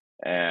getting.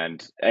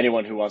 And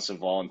anyone who wants to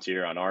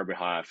volunteer on our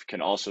behalf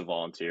can also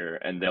volunteer,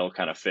 and they'll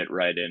kind of fit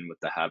right in with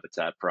the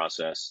Habitat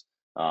process.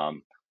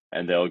 Um,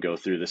 and they'll go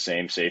through the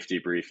same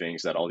safety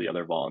briefings that all the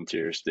other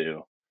volunteers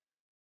do.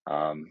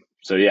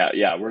 So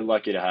yeah, we're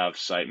lucky to have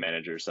site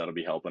managers that'll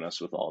be helping us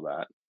with all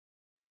that.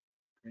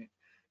 Great.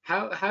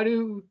 How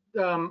do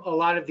a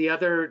lot of the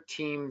other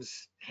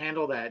teams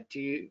handle that? Do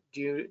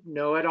you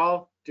know at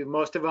all? Do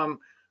most of them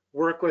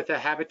work with a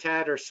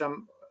Habitat, or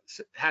some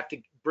have to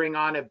bring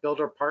on a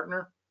builder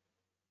partner?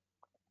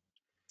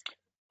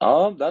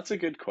 That's a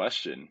good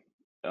question.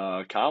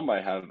 Kyle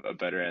might have a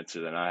better answer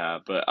than I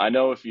have, but I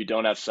know if you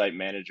don't have site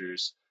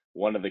managers,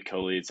 one of the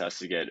co-leads has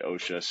to get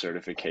OSHA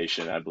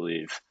certification, I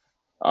believe.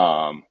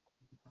 Um,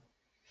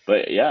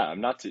 but yeah,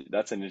 I'm not too,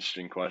 that's an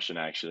interesting question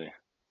actually.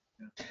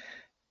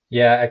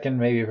 Yeah, I can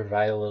maybe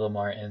provide a little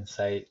more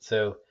insight.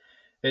 So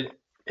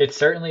it's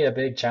certainly a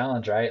big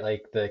challenge, right?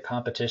 Like the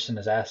competition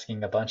is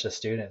asking a bunch of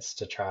students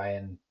to try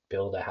and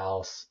build a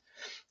house.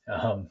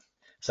 Um,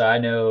 so I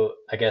know,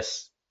 I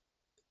guess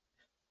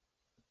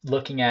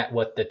looking at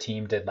what the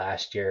team did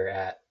last year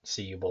at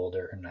CU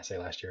Boulder, and I say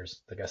last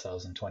year's, I guess that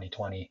was in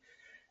 2020.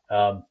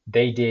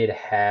 They did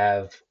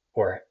have,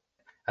 or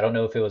I don't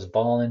know if it was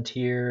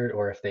volunteered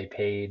or if they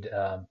paid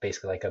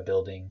basically like a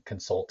building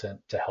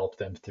consultant to help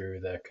them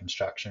through the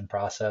construction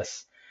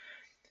process.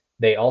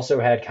 They also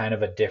had kind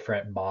of a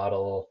different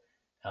model.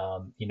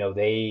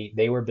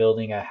 They were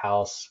building a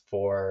house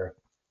for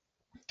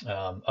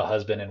a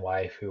husband and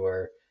wife who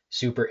are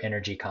super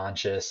energy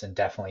conscious and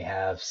definitely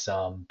have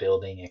some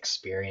building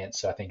experience.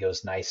 So I think it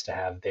was nice to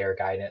have their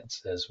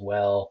guidance as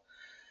well.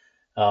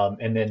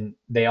 And then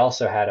they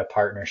also had a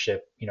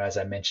partnership, as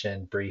I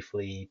mentioned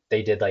briefly,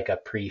 they did like a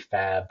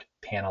prefabbed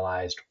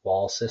panelized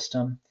wall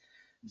system.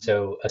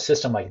 So a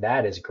system like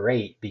that is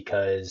great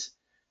because,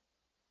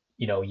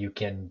 you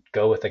can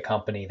go with a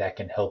company that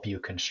can help you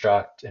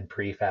construct and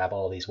prefab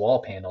all these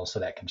wall panels so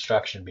that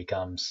construction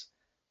becomes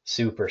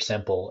super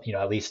simple,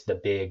 at least the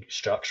big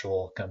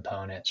structural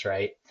components,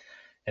 right?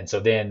 And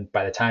so then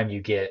by the time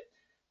you get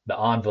the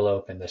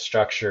envelope and the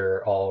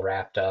structure all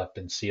wrapped up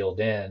and sealed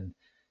in,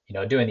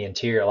 doing the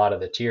interior, a lot of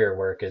the interior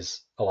work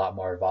is a lot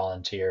more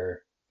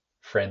volunteer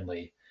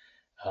friendly.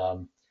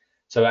 Um,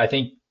 so I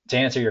think to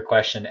answer your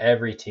question,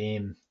 every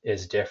team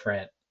is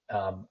different.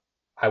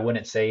 I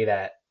wouldn't say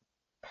that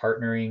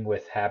partnering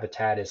with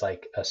Habitat is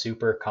like a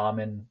super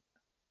common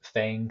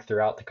thing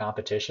throughout the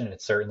competition.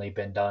 It's certainly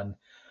been done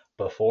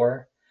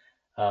before.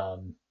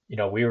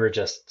 We were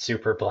just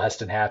super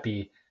blessed and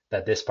happy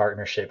that this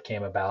partnership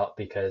came about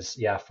because,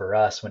 yeah, for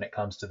us, when it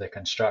comes to the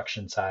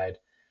construction side,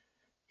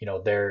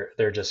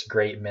 they're just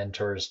great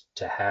mentors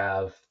to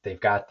have. They've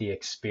got the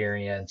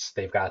experience,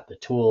 they've got the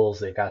tools,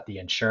 they've got the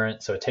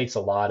insurance. So it takes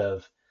a lot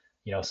of,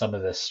 some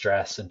of the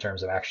stress in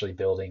terms of actually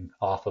building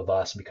off of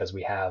us because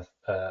we have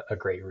a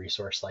great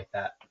resource like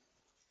that.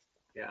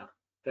 Yeah,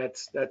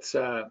 that's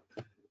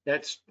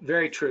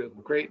very true.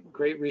 Great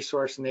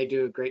resource, and they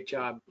do a great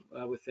job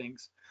with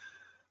things.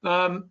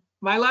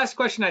 My last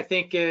question, I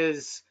think,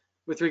 is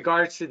with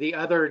regards to the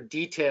other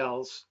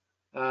details,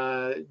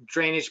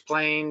 drainage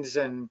planes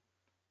and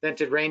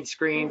vented rain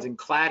screens and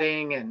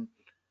cladding and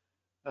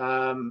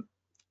um,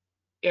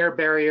 air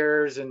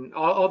barriers and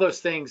all those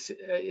things.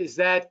 Is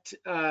that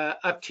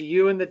up to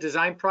you in the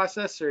design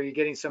process, or are you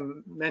getting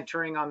some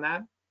mentoring on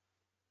that?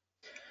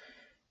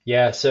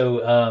 Yeah,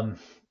 so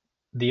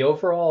the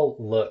overall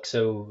look,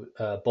 so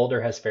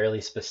Boulder has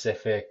fairly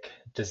specific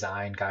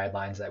design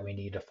guidelines that we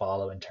need to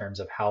follow in terms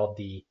of how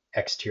the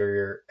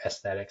exterior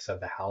aesthetics of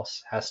the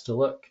house has to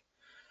look.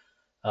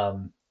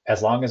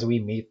 As long as we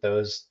meet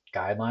those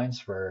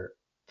guidelines for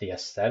the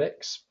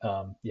aesthetics,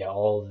 yeah,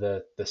 all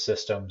the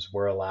systems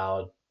we're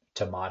allowed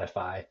to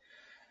modify.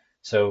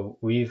 So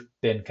we've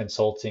been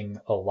consulting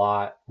a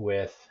lot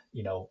with,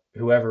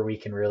 whoever we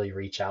can really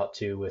reach out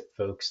to with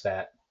folks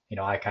that,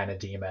 I kind of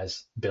deem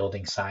as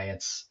building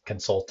science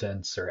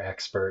consultants or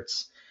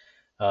experts.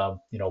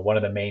 One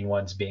of the main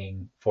ones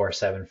being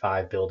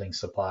 475 Building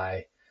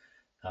Supply.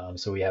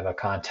 So we have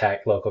a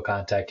local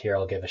contact here.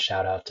 I'll give a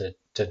shout out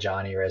to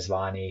Johnny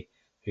Rezvani,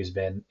 who's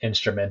been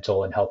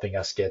instrumental in helping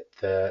us get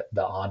the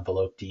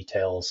envelope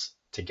details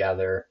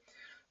together.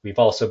 We've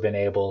also been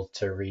able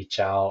to reach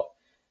out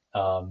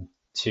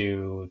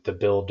to the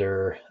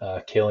builder,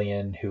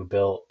 Killian, who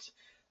built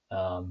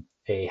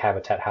a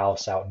Habitat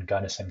house out in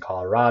Gunnison,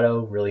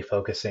 Colorado, really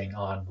focusing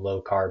on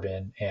low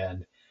carbon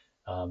and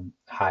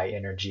high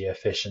energy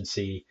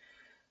efficiency.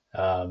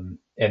 And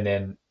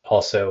then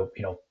also,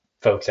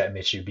 folks at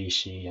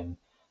Mitsubishi and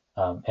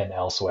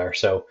elsewhere.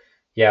 So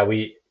yeah,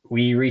 we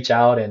reach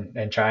out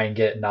and try and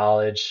get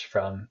knowledge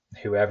from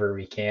whoever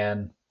we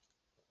can.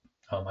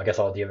 I guess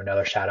I'll give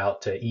another shout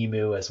out to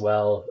Emu as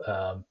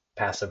well,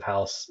 Passive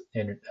House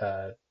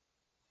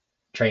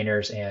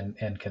trainers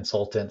and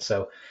consultants.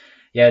 So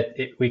yeah,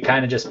 we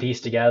kind of just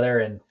piece together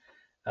and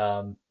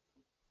um,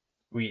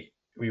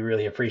 we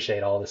really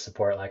appreciate all the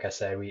support. Like I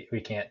said,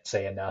 we can't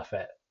say enough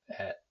at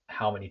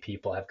how many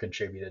people have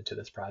contributed to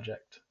this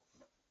project.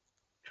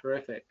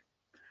 Terrific.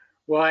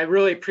 Well, I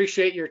really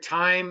appreciate your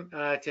time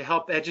to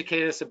help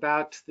educate us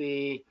about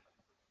the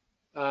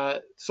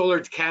solar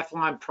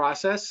decathlon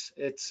process.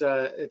 It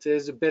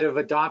is a bit of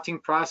a daunting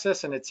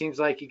process, and it seems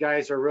like you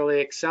guys are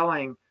really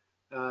excelling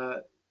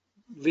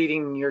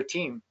leading your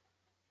team.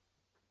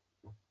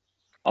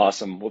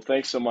 Awesome. Well,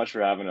 thanks so much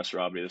for having us,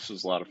 Robbie. This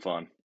was a lot of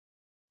fun.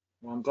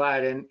 Well, I'm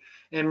glad. And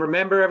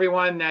remember,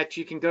 everyone, that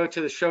you can go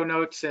to the show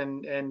notes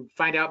and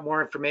find out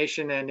more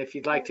information. And if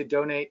you'd like to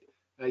donate,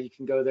 you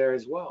can go there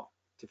as well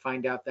to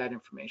find out that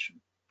information.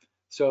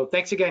 So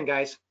thanks again,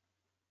 guys.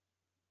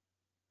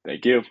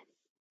 Thank you.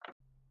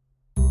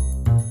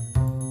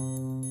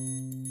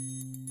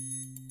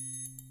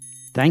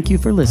 Thank you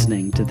for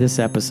listening to this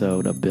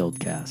episode of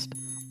Buildcast,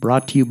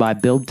 brought to you by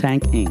Build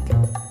Tank Inc.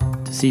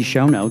 To see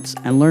show notes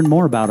and learn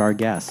more about our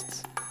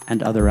guests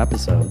and other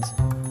episodes,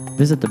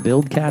 visit the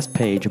Buildcast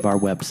page of our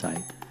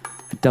website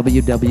at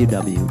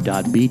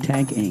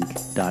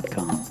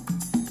www.btankinc.com.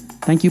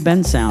 Thank you,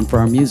 Bensound, for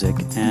our music,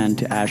 and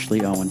to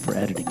Ashley Owen for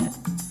editing it,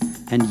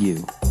 and you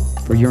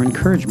for your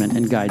encouragement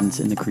and guidance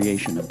in the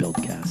creation of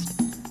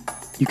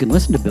Buildcast. You can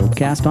listen to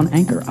Buildcast on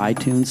Anchor,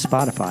 iTunes,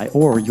 Spotify,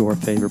 or your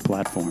favorite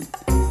platform.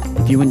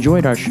 If you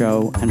enjoyed our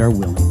show and are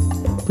willing,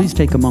 please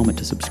take a moment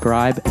to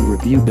subscribe and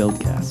review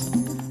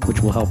Buildcast,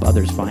 which will help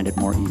others find it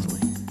more easily.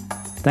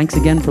 Thanks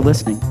again for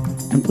listening,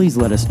 and please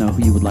let us know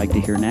who you would like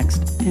to hear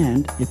next,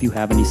 and if you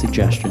have any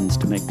suggestions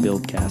to make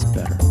Buildcast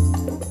better.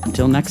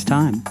 Until next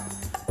time,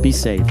 be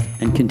safe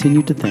and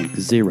continue to think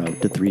 0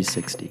 to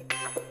 360.